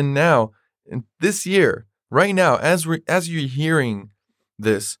now in this year right now as you're hearing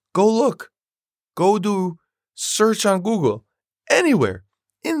this? Go look, go do search on Google anywhere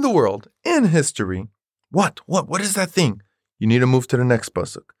in the world in history. What is that thing? You need to move to the next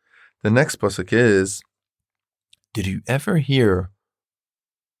pasuk. The next pasuk is, did you ever hear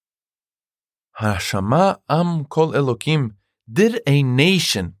Hashama am kol Elokim? Did a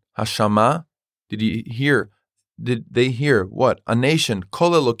nation, Hashama, did they hear what? A nation,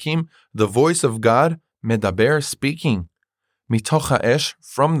 kol Elokim, the voice of God, medaber, speaking, mitoch ha'esh,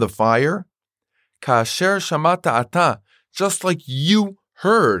 from the fire, ka'asher shamata ata, just like you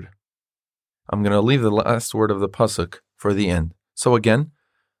heard. I'm going to leave the last word of the pasuk for the end. So again,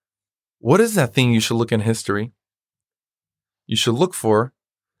 what is that thing you should look in history? You should look for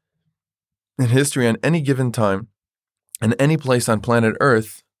in history on any given time, in any place on planet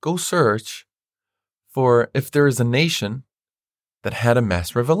Earth, go search for if there is a nation that had a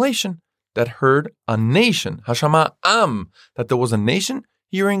mass revelation, that heard a nation, Hashama Am, that there was a nation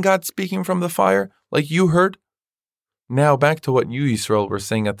hearing God speaking from the fire like you heard. Now back to what you, Yisrael, were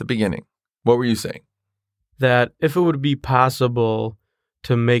saying at the beginning. What were you saying? That if it would be possible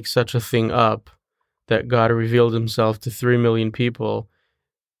to make such a thing up, that God revealed himself to 3 million people,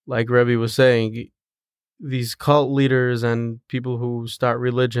 like Rebbe was saying, these cult leaders and people who start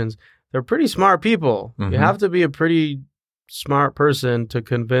religions, they're pretty smart people. Mm-hmm. You have to be a pretty smart person to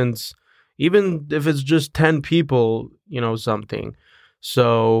convince, even if it's just 10 people, something.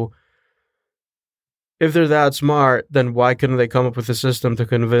 So if they're that smart, then why couldn't they come up with a system to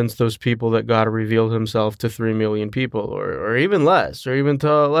convince those people that God revealed himself to 3 million people, or even less, or even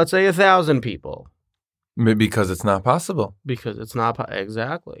to, let's say, 1,000 people? Because it's not possible. Because it's not,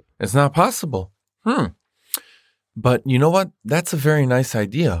 exactly. It's not possible. But you know what? That's a very nice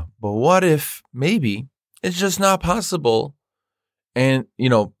idea. But what if maybe it's just not possible? And,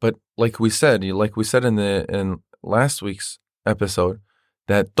 but like we said in last week's episode,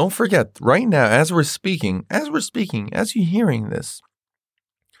 that don't forget right now, as you're hearing this,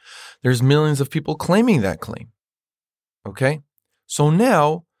 there's millions of people claiming that claim. Okay? So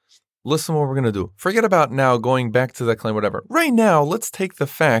now, listen what we're going to do. Forget about now going back to that claim, whatever. Right now, let's take the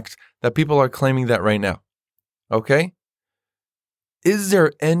fact that people are claiming that right now. Okay? Is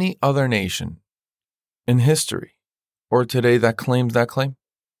there any other nation in history or today that claims that claim?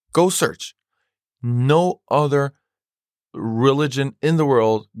 Go search. No other religion in the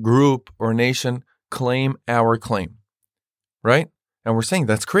world, group, or nation claim our claim. Right? And we're saying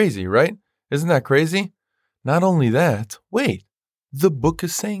that's crazy, right? Isn't that crazy? Not only that, wait, the book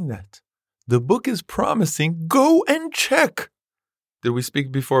is saying that. The book is promising, go and check. Did we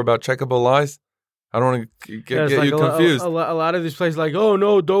speak before about checkable lies? I don't want to get you confused. A lot of these places like, oh,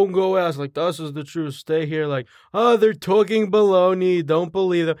 no, don't go ask. Like, this is the truth. Stay here. Like, oh, they're talking baloney. Don't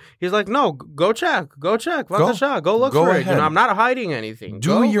believe them. He's like, no, go check. Go check. Go look for it. I'm not hiding anything.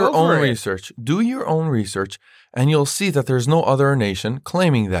 Do your own research. Do your own research, and you'll see that there's no other nation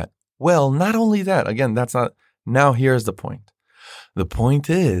claiming that. Well, not only that. Again, that's not. Now, here's the point. The point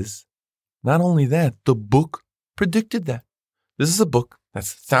is, not only that, the book predicted that. This is a book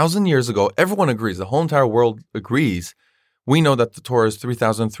that's 1,000 years ago. Everyone agrees. The whole entire world agrees. We know that the Torah is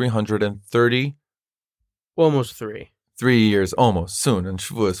 3,330. Almost 3. 3 years, almost, soon. And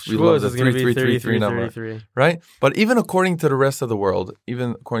Shavuos, we love the 3,333 number. Right? But even according to the rest of the world,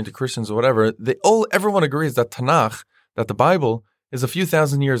 even according to Christians or whatever, everyone agrees that Tanakh, that the Bible, is a few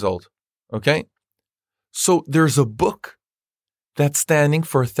thousand years old. Okay? So there's a book that's standing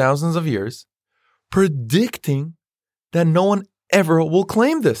for thousands of years, predicting that no one ever will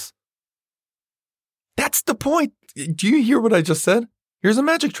claim this. That's the point. Do you hear what I just said? Here's a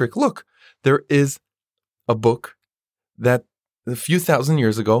magic trick. Look, there is a book that a few thousand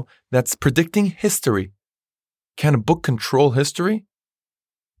years ago that's predicting history. Can a book control history?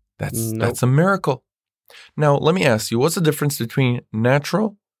 That's a miracle. Now, let me ask you, what's the difference between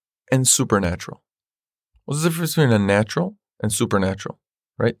natural and supernatural? What's the difference between a natural and supernatural?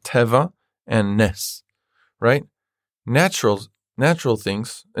 Right? Teva and Nes. Right? Natural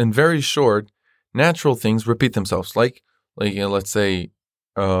things, and very short, natural things repeat themselves. Like let's say,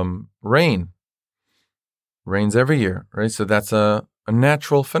 rain. Rains every year, right? So that's a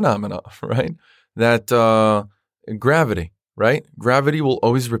natural phenomena, right? That gravity, right? Gravity will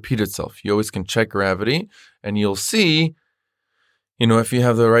always repeat itself. You always can check gravity, and you'll see, if you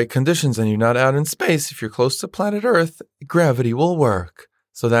have the right conditions and you're not out in space, if you're close to planet Earth, gravity will work.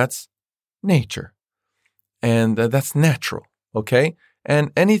 So that's nature. And that's natural, okay?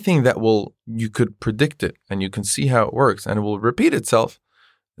 And anything that you could predict it, and you can see how it works, and it will repeat itself,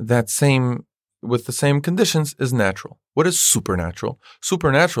 with the same conditions is natural. What is supernatural?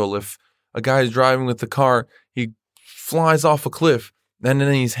 Supernatural, if a guy is driving with the car, he flies off a cliff, and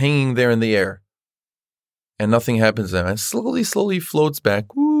then he's hanging there in the air, and nothing happens to him, and slowly floats back,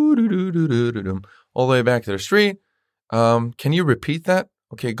 all the way back to the street. Can you repeat that?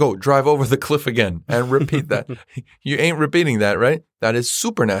 Okay, go drive over the cliff again and repeat that. You ain't repeating that, right? That is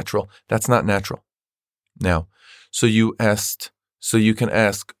supernatural. That's not natural. Now, so you can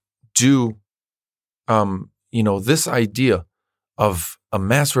ask, this idea of a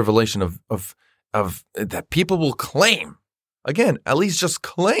mass revelation of that people will claim, again, at least just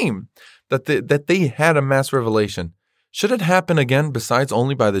claim that they had a mass revelation. Should it happen again besides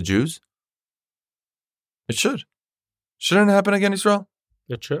only by the Jews? It should. Shouldn't it happen again, Israel?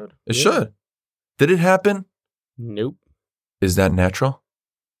 It should. It should. Did it happen? Nope. Is that natural?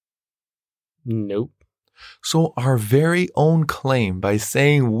 Nope. So our very own claim by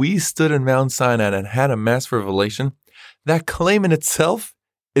saying we stood in Mount Sinai and had a mass revelation, that claim in itself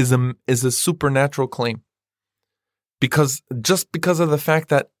is a supernatural claim. Because of the fact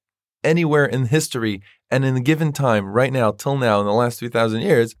that anywhere in history and in a given time, right now, till now, in the last 3,000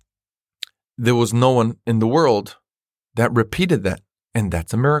 years, there was no one in the world that repeated that. And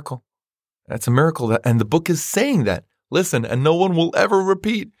that's a miracle. That's a miracle. And the book is saying that. Listen, and no one will ever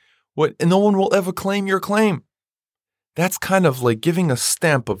repeat and no one will ever claim your claim. That's kind of like giving a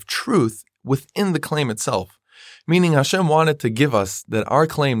stamp of truth within the claim itself. Meaning Hashem wanted to give us that our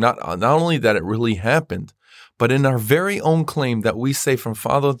claim, not only that it really happened, but in our very own claim that we say from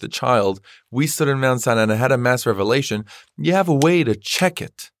father to child, we stood in Mount Sinai and had a mass revelation, you have a way to check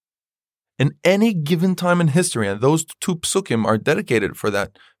it. In any given time in history, and those 2 psukim are dedicated for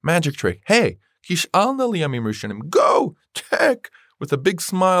that magic trick. Hey, go check with a big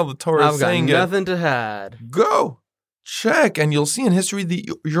smile. The Torah is saying it. I've got nothing to hide. Go check, and you'll see in history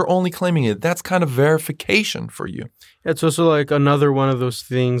that you're only claiming it. That's kind of verification for you. It's also like another one of those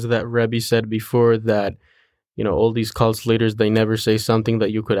things that Rebbe said before, that all these cult leaders, they never say something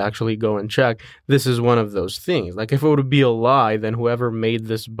that you could actually go and check. This is one of those things. Like, if it would be a lie, then whoever made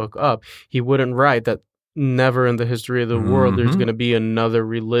this book up, he wouldn't write that never in the history of the world there's going to be another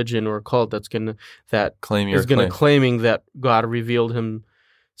religion or cult that's going to claiming that God revealed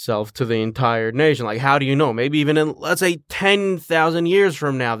himself to the entire nation. Like, how do you know? Maybe even in, let's say, 10,000 years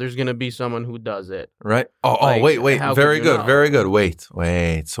from now, there's going to be someone who does it. Right. Wait. Very good. Wait.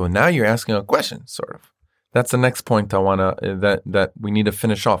 So now you're asking a question, sort of. That's the next point I want to, that we need to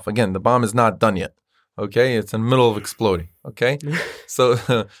finish off. Again, the bomb is not done yet. Okay. It's in the middle of exploding. Okay. So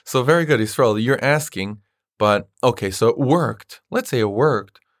very good, Israel. You're asking, but okay. So it worked. Let's say it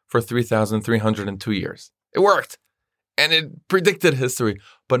worked for 3,302 years. It worked. And it predicted history.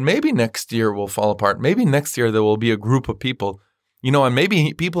 But maybe next year will fall apart. Maybe next year there will be a group of people, and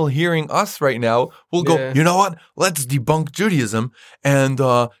maybe people hearing us right now will go, you know what? Let's debunk Judaism. And,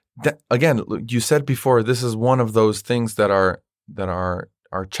 again, you said before, this is one of those things that are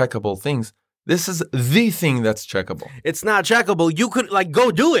checkable things. This is the thing that's checkable. It's not checkable. You could go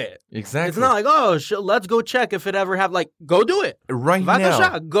do it. Exactly. It's not like, let's go check if it ever happened. Go do it right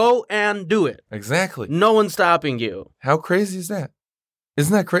now. Go and do it. Exactly. No one's stopping you. How crazy is that?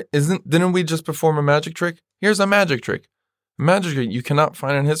 Isn't that crazy? Didn't we just perform a magic trick? Here's a magic trick. Magic trick you cannot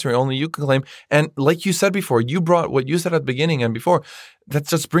find in history, only you can claim. And like you said before, you brought what you said at the beginning and before, that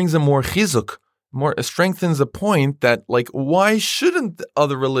just brings a more chizuk, strengthens the point that, why shouldn't the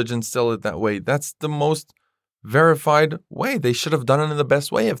other religions tell it that way? That's the most verified way. They should have done it in the best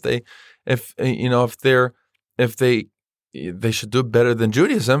way. If they should do it better than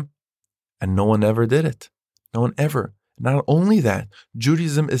Judaism, and no one ever did it. No one ever. Not only that,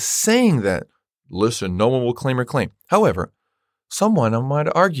 Judaism is saying that, listen, no one will claim your claim. However, someone might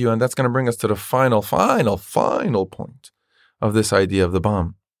argue, and that's going to bring us to the final point of this idea of the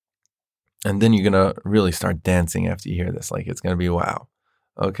bomb. And then you're going to really start dancing after you hear this. It's going to be wow.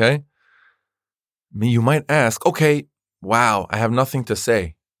 Okay? You might ask, okay, wow, I have nothing to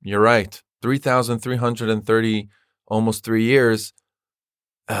say. You're right. 3,330, almost 3 years,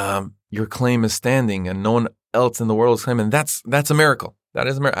 your claim is standing and no one else in the world is claiming. That's a miracle. That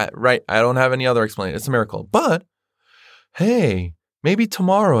is a miracle. Right. I don't have any other explanation. It's a miracle. But, hey, maybe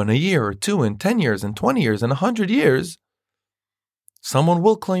tomorrow, in a year or two, in 10 years, in 20 years, in 100 years, someone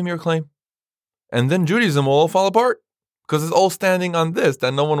will claim your claim. And then Judaism will all fall apart because it's all standing on this,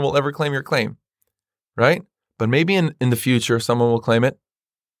 that no one will ever claim your claim. Right? But maybe in the future, someone will claim it.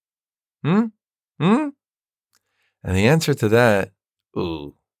 And the answer to that,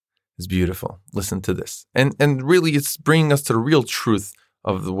 is beautiful. Listen to this. And really, it's bringing us to the real truth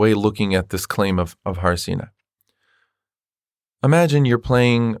of the way looking at this claim of Har Sinai. Imagine you're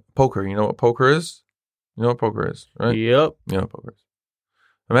playing poker. You know what poker is? You know what poker is, right? Yep. You know what poker is.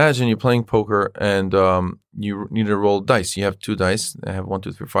 Imagine you're playing poker and you need to roll dice. You have 2 dice. I have 1,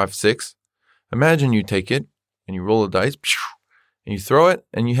 2, 3, 5, 6. Imagine you take it and you roll a dice and you throw it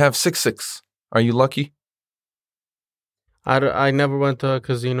and you have 6, 6. Are you lucky? I never went to a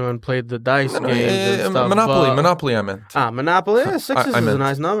casino and played the dice games and stuff. Monopoly I meant. Monopoly? Yeah, 6 is a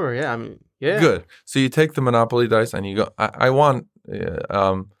nice number. Yeah, yeah. Good. So you take the Monopoly dice and you go, I want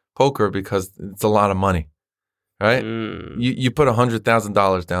poker because it's a lot of money, right? You put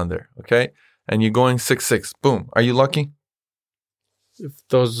 $100,000 down there, okay? And you're going 6, 6. Boom. Are you lucky? If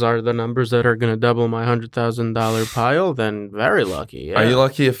those are the numbers that are going to double my $100,000 pile, then very lucky. Yeah. Are you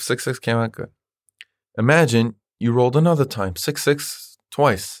lucky if 6, 6 came out good? Imagine you rolled another time, 6, 6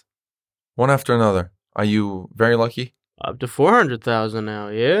 twice, one after another. Are you very lucky? Up to 400,000 now,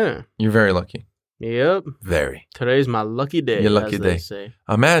 yeah. You're very lucky. Yep. Very. Today's my lucky day. Your lucky as day. They say.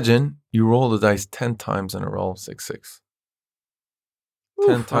 Imagine you roll the dice 10 times in a row, 6, 6.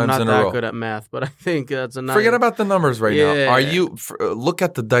 10 times in a row. I'm not that good at math, but I think that's a nice... Forget about the numbers right now. Are you... look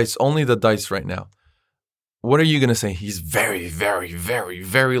at the dice, only the dice right now. What are you going to say? He's very, very, very,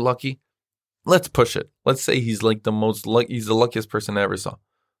 very lucky? Let's push it. Let's say he's like the most he's the luckiest person I ever saw.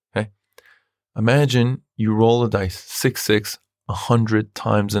 Okay? Imagine you roll the dice 6, 6, 100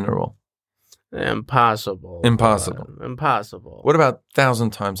 times in a row. Impossible. Impossible. What about 1,000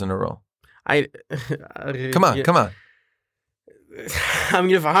 times in a row? Come on. I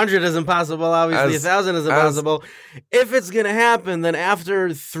mean, if 100 is impossible, obviously 1,000 is impossible. If it's going to happen, then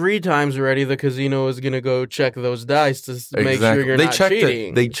after 3 times already, the casino is going to go check those dice to make sure you're not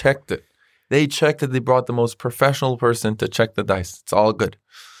cheating. They checked it. They brought the most professional person to check the dice. It's all good.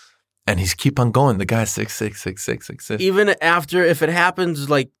 And he's keep on going. The guy's 6, 6, 6, 6, 6, 6. Even after, if it happens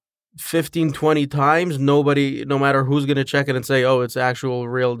like 15, 20 times, nobody, no matter who's going to check it and say, oh, it's actual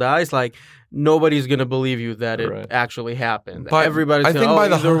real dice, like, nobody's going to believe you that it actually happened. But everybody's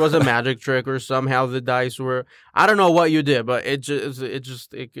going to, there was a magic trick or somehow the dice were, I don't know what you did, but it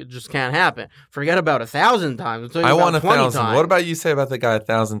just can't happen. Forget about 1,000 times. I want 1,000. Times. What about you say about the guy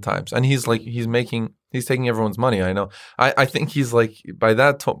 1,000 times? And he's like, he's taking everyone's money. I know. I think he's like, by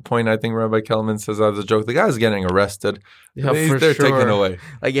that point, I think Rabbi Kelman says as a joke, the guy's getting arrested. Yeah, they're taken away.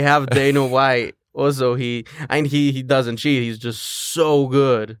 Like you have Dana White. Also, he doesn't cheat. He's just so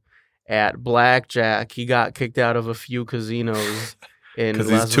good at blackjack. He got kicked out of a few casinos in Las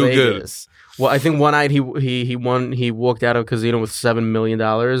he's too Vegas. Good. Well, I think one night he won. He walked out of a casino with $7 million.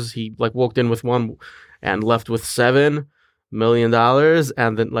 He like walked in with one and left with $7 million.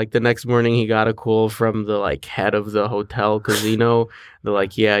 And then like the next morning he got a call from the like head of the hotel casino. They're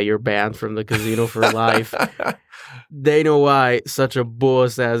like, yeah, you're banned from the casino for life. They know why, such a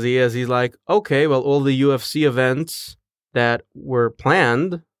boss as he is. He's like, okay, well, all the UFC events that were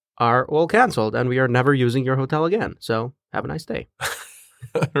planned are all canceled, and we are never using your hotel again. So have a nice day.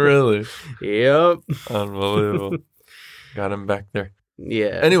 Really? Yep. Unbelievable. Got him back there.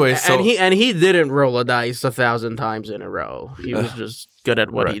 Yeah. Anyway, so and he didn't roll a dice 1,000 times in a row. He was just good at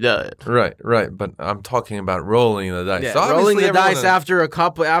what he did. Right. But I'm talking about rolling the dice. Yeah, so rolling the dice after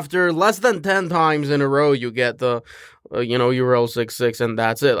less than 10 times in a row, you get the, you roll 6-6 and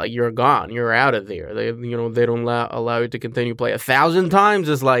that's it. Like you're gone. You're out of there. They don't allow you to continue play. 1,000 times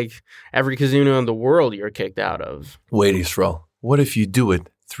is like every casino in the world you're kicked out of. Wait, Yisrael. What if you do it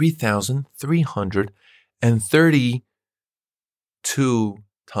 3,332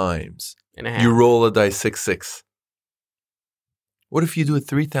 times? You roll a dice 6-6. What if you do it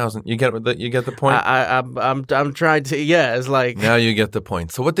 3,000? You get the point? I'm trying to. Yeah, it's like now you get the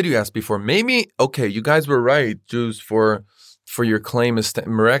point. So what did you ask before? Maybe okay, you guys were right, Jews, for your claim is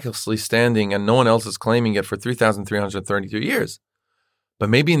miraculously standing, and no one else is claiming it for 3,332 years.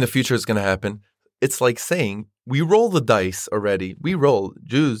 But maybe in the future it's going to happen. It's like saying we roll the dice already.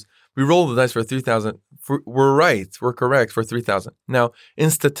 Jews. We roll the dice for 3,000. We're right. We're correct for 3,000. Now,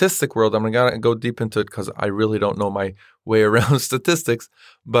 in statistic world, I'm going to go deep into it because I really don't know my way around statistics.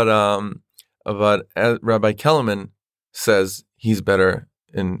 But Rabbi Kellerman says he's better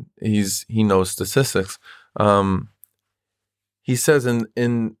and he knows statistics. He says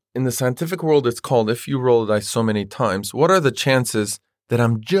in the scientific world, it's called if you roll the dice so many times, what are the chances that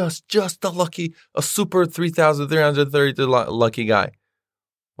I'm just a super 3,332 lucky guy?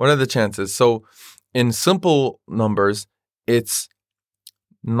 What are the chances? So in simple numbers, it's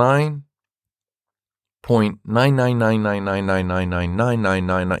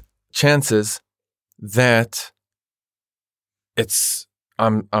 9.99999999999 chances that it's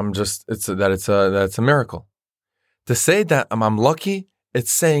a miracle. To say that I'm lucky,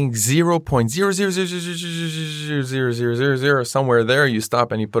 it's saying 0.000000000 somewhere there. You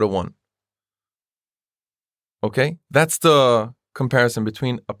stop and you put a 1. Okay, that's the comparison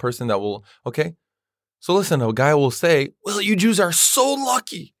between a person that will. Okay, so listen, a guy will say, "Well, you Jews are so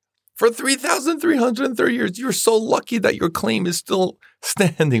lucky for 3,330 years. You're so lucky that your claim is still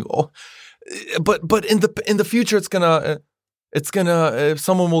standing." Oh, but in the future, it's gonna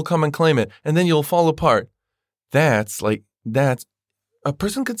someone will come and claim it, and then you'll fall apart. That's a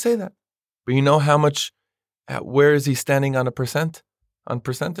person could say that, but you know how much? Where is he standing on a percent? On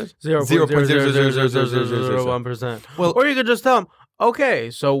percentage? 0.00001%. Well, or you could just tell him, okay,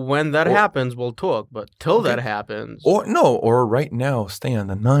 so when that happens, we'll talk. But till that happens, or right now, stay on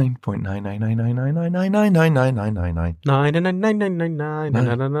the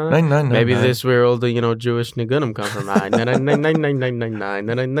 9.99999999999999999. Maybe this where all the Jewish nigunim come from.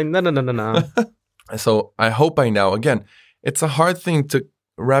 So I hope by now, again, it's a hard thing to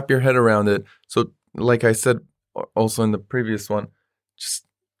wrap your head around it. So, like I said, also in the previous one. Just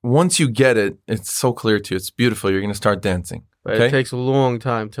once you get it, it's so clear to you. It's beautiful. You're going to start dancing. But it takes a long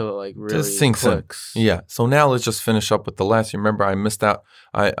time till it like really clicks. Yeah. So now let's just finish up with the last. You remember I missed out.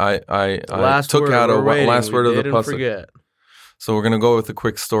 I took out a last word of the pasuk. So we're going to go with a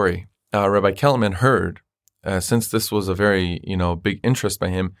quick story. Rabbi Kellerman heard, since this was a very big interest by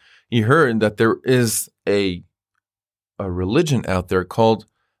him, he heard that there is a religion out there called.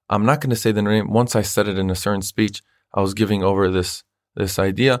 I'm not going to say the name. Once I said it in a certain speech, I was giving over this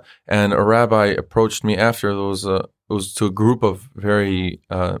idea, and a rabbi approached me after. It was to a group of very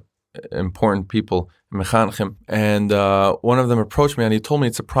important people, mechanchim, and one of them approached me and he told me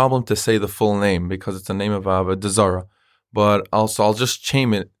it's a problem to say the full name because it's a name of Avodah Zarah, but also I'll just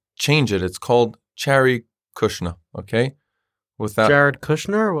change it. It's called Chari Kushna. Okay, Jared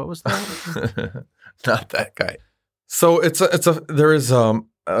Kushner. What was that? Not that guy. So there is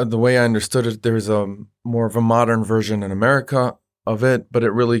the way I understood it, there's a more of a modern version in America of it, but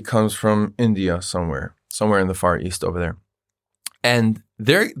it really comes from India somewhere in the Far East over there. And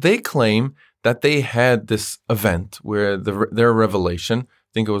they claim that they had this event where their revelation,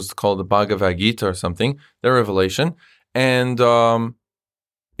 I think it was called the Bhagavad Gita or something, their revelation, and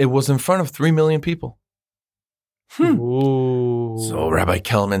it was in front of 3 million people. So Rabbi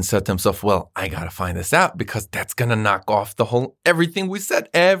Kelman said to himself, well, I got to find this out because that's going to knock off everything we said,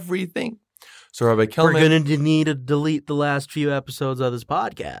 everything. So Rabbi Kelman... We're going to need to delete the last few episodes of this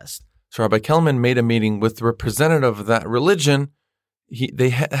podcast. So Rabbi Kelman made a meeting with the representative of that religion. They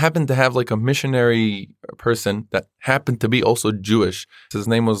happened to have like a missionary person that happened to be also Jewish. His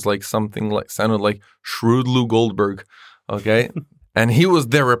name was like something like, sounded like Shrudlu Goldberg, okay? And he was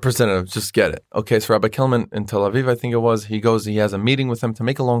their representative. Just get it. Okay, so Rabbi Kelman in Tel Aviv, I think it was, he has a meeting with them. To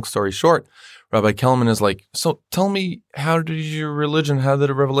make a long story short, Rabbi Kelman is like, so tell me, how did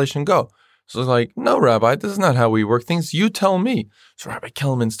the revelation go? So it's like, no, Rabbi, this is not how we work things. You tell me. So Rabbi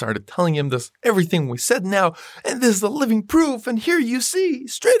Kelman started telling him everything we said now, and this is the living proof, and here you see,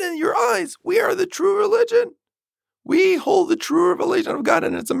 straight in your eyes, we are the true religion. We hold the true revelation of God,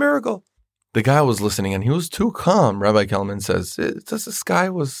 and it's a miracle. The guy was listening, and he was too calm, Rabbi Kelman says. This guy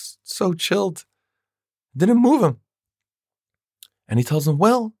was so chilled. Didn't move him. And he tells him,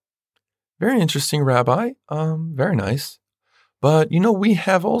 well, very interesting, Rabbi. Very nice. But, we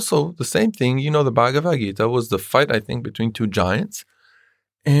have also the same thing. The Bhagavad Gita was the fight, I think, between two giants.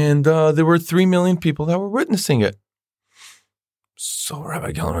 And there were 3 million people that were witnessing it. So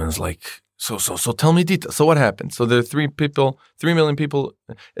Rabbi Kelman is like, so tell me details. So what happened? So there are 3 million people.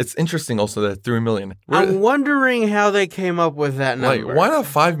 It's interesting also that 3 million. I'm wondering how they came up with that number. Like, why not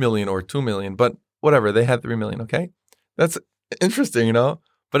 5 million or 2 million? But whatever, they had 3 million, okay? That's interesting,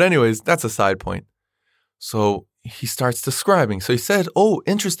 But anyways, that's a side point. So he starts describing. So he said, oh,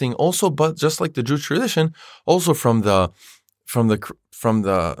 interesting. Also, but just like the Jewish tradition, also from the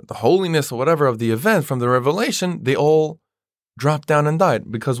holiness or whatever of the event, from the revelation, they all dropped down and died,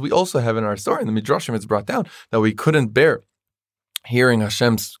 because we also have in our story, in the Midrashim, it's brought down that we couldn't bear hearing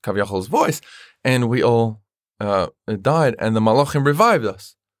Hashem's Kavyachol's voice, and we all died, and the Malachim revived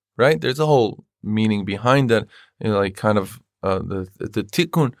us, right? There's a whole meaning behind it, like kind of the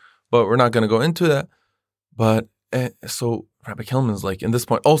tikkun, but we're not going to go into that. But so Rabbi Kelman is like, in this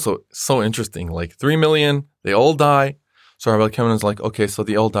point, also so interesting, like 3 million, they all die. So Rabbi Kelman is like, okay, so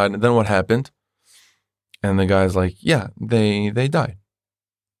they all died, and then what happened? And the guy's like, yeah, they died.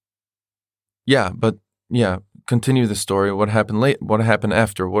 Yeah, but yeah, continue the story. What happened What happened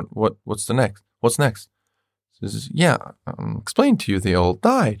after? What's the next? What's next? He says, yeah, explain to you. They all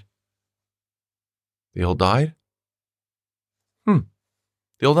died. They all died?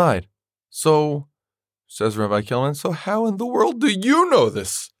 They all died. So, says Rabbi Kelman, so how in the world do you know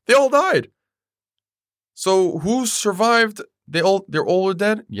this? They all died. So who survived? They're all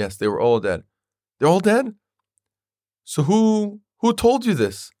dead? Yes, they were all dead. They're all dead? So who told you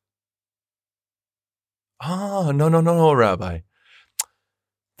this? No, Rabbi.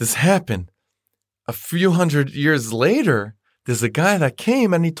 This happened. A few hundred years later, there's a guy that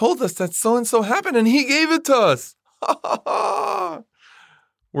came and he told us that so-and-so happened and he gave it to us.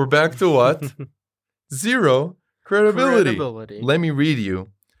 We're back to what? Zero credibility. Let me read you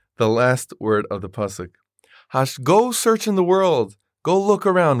the last word of the pasuk. Go search in the world. Go look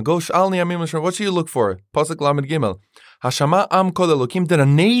around. Go sh'alni amim. What should you look for? Pasuk lamed gimel. Hashama am kol elokim. Did a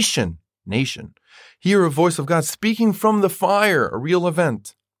nation hear a voice of God speaking from the fire? A real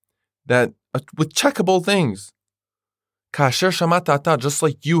event that with checkable things. Kasher shamatata, just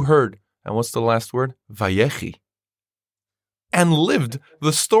like you heard. And what's the last word? Vayechi. And lived.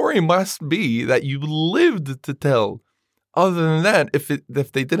 The story must be that you lived to tell. Other than that,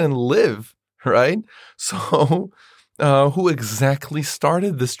 if they didn't live, right? So, who exactly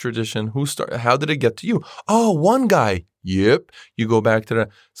started this tradition? How did it get to you? Oh, one guy. Yep. You go back to that.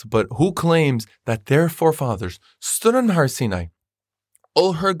 But who claims that their forefathers stood on Har Sinai,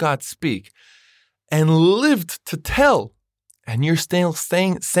 all heard God speak, and lived to tell? And you're still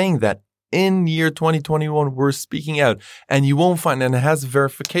saying that in year 2021, we're speaking out, and you won't find, and it has a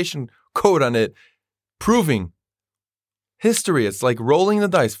verification code on it, proving history. It's like rolling the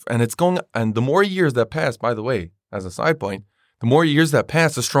dice, and it's going, and the more years that pass, by the way, as a side point, the more years that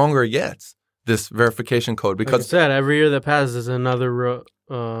pass, the stronger it gets, this verification code. Because like I said, every year that passes is another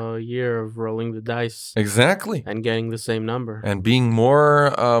year of rolling the dice. Exactly. And getting the same number. And being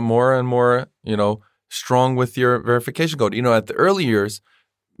more and more, strong with your verification code. At the early years,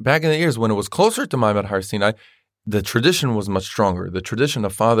 back in the years when it was closer to Ma'amad Har Sinai, the tradition was much stronger. The tradition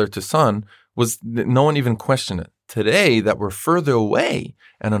of father to son no one even questioned it. today that were further away.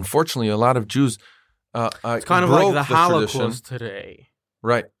 And unfortunately, a lot of Jews it's kind of like the Holocaust tradition. today.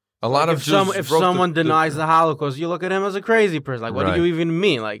 Right. A lot of Jews. If someone denies the Holocaust, you look at him as a crazy person. Like, what do you even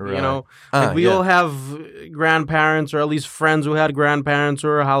mean? Like, you know, like we all have grandparents or at least friends who had grandparents who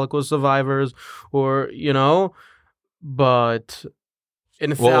are Holocaust survivors, or, you know, but in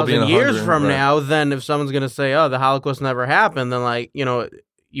 1,000 years from now, then if someone's going to say, oh, the Holocaust never happened, then, like, you know,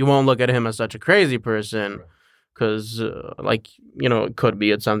 you won't look at him as such a crazy person because, like, you know, it could be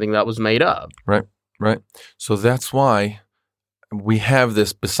it's something that was made up. Right. So that's why we have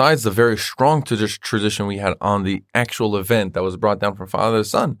this, besides the very strong tradition we had on the actual event that was brought down from father to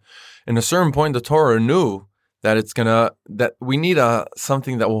son. In a certain point, the Torah knew that that we need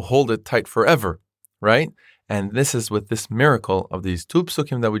something that will hold it tight forever, right? And this is with this miracle of these 2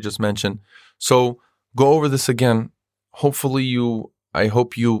 psukim that we just mentioned. So go over this again. Hopefully I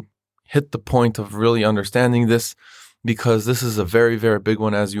hope you hit the point of really understanding this, because this is a very, very big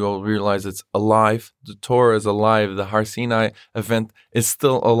one. As you all realize, it's alive. The Torah is alive. The Har Sinai event is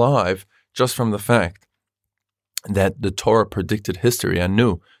still alive, just from the fact that the Torah predicted history and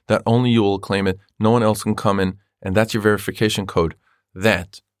knew that only you will claim it. No one else can come in. And that's your verification code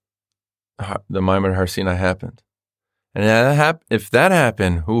that the Maimon Har Sinai happened. And if that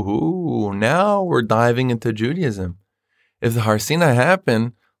happened, now we're diving into Judaism. If the Har Sinai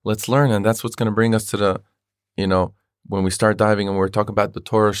happened, let's learn. And that's what's going to bring us to the, you know, when we start diving and we're talking about the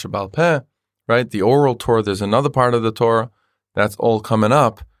Torah Sheba'al Peh, right? The oral Torah, there's another part of the Torah that's all coming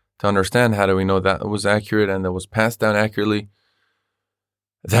up to understand how do we know that it was accurate and that was passed down accurately.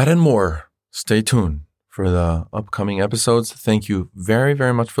 That and more. Stay tuned for the upcoming episodes. Thank you very,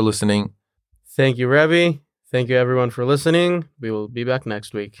 very much for listening. Thank you, Rebbe. Thank you, everyone, for listening. We will be back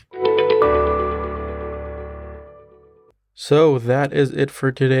next week. So that is it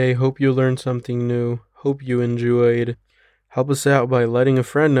for today. Hope you learned something new. Hope you enjoyed. Help us out by letting a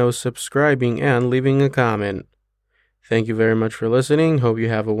friend know, subscribing, and leaving a comment. Thank you very much for listening. Hope you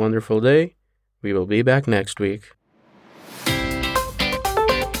have a wonderful day. We will be back next week.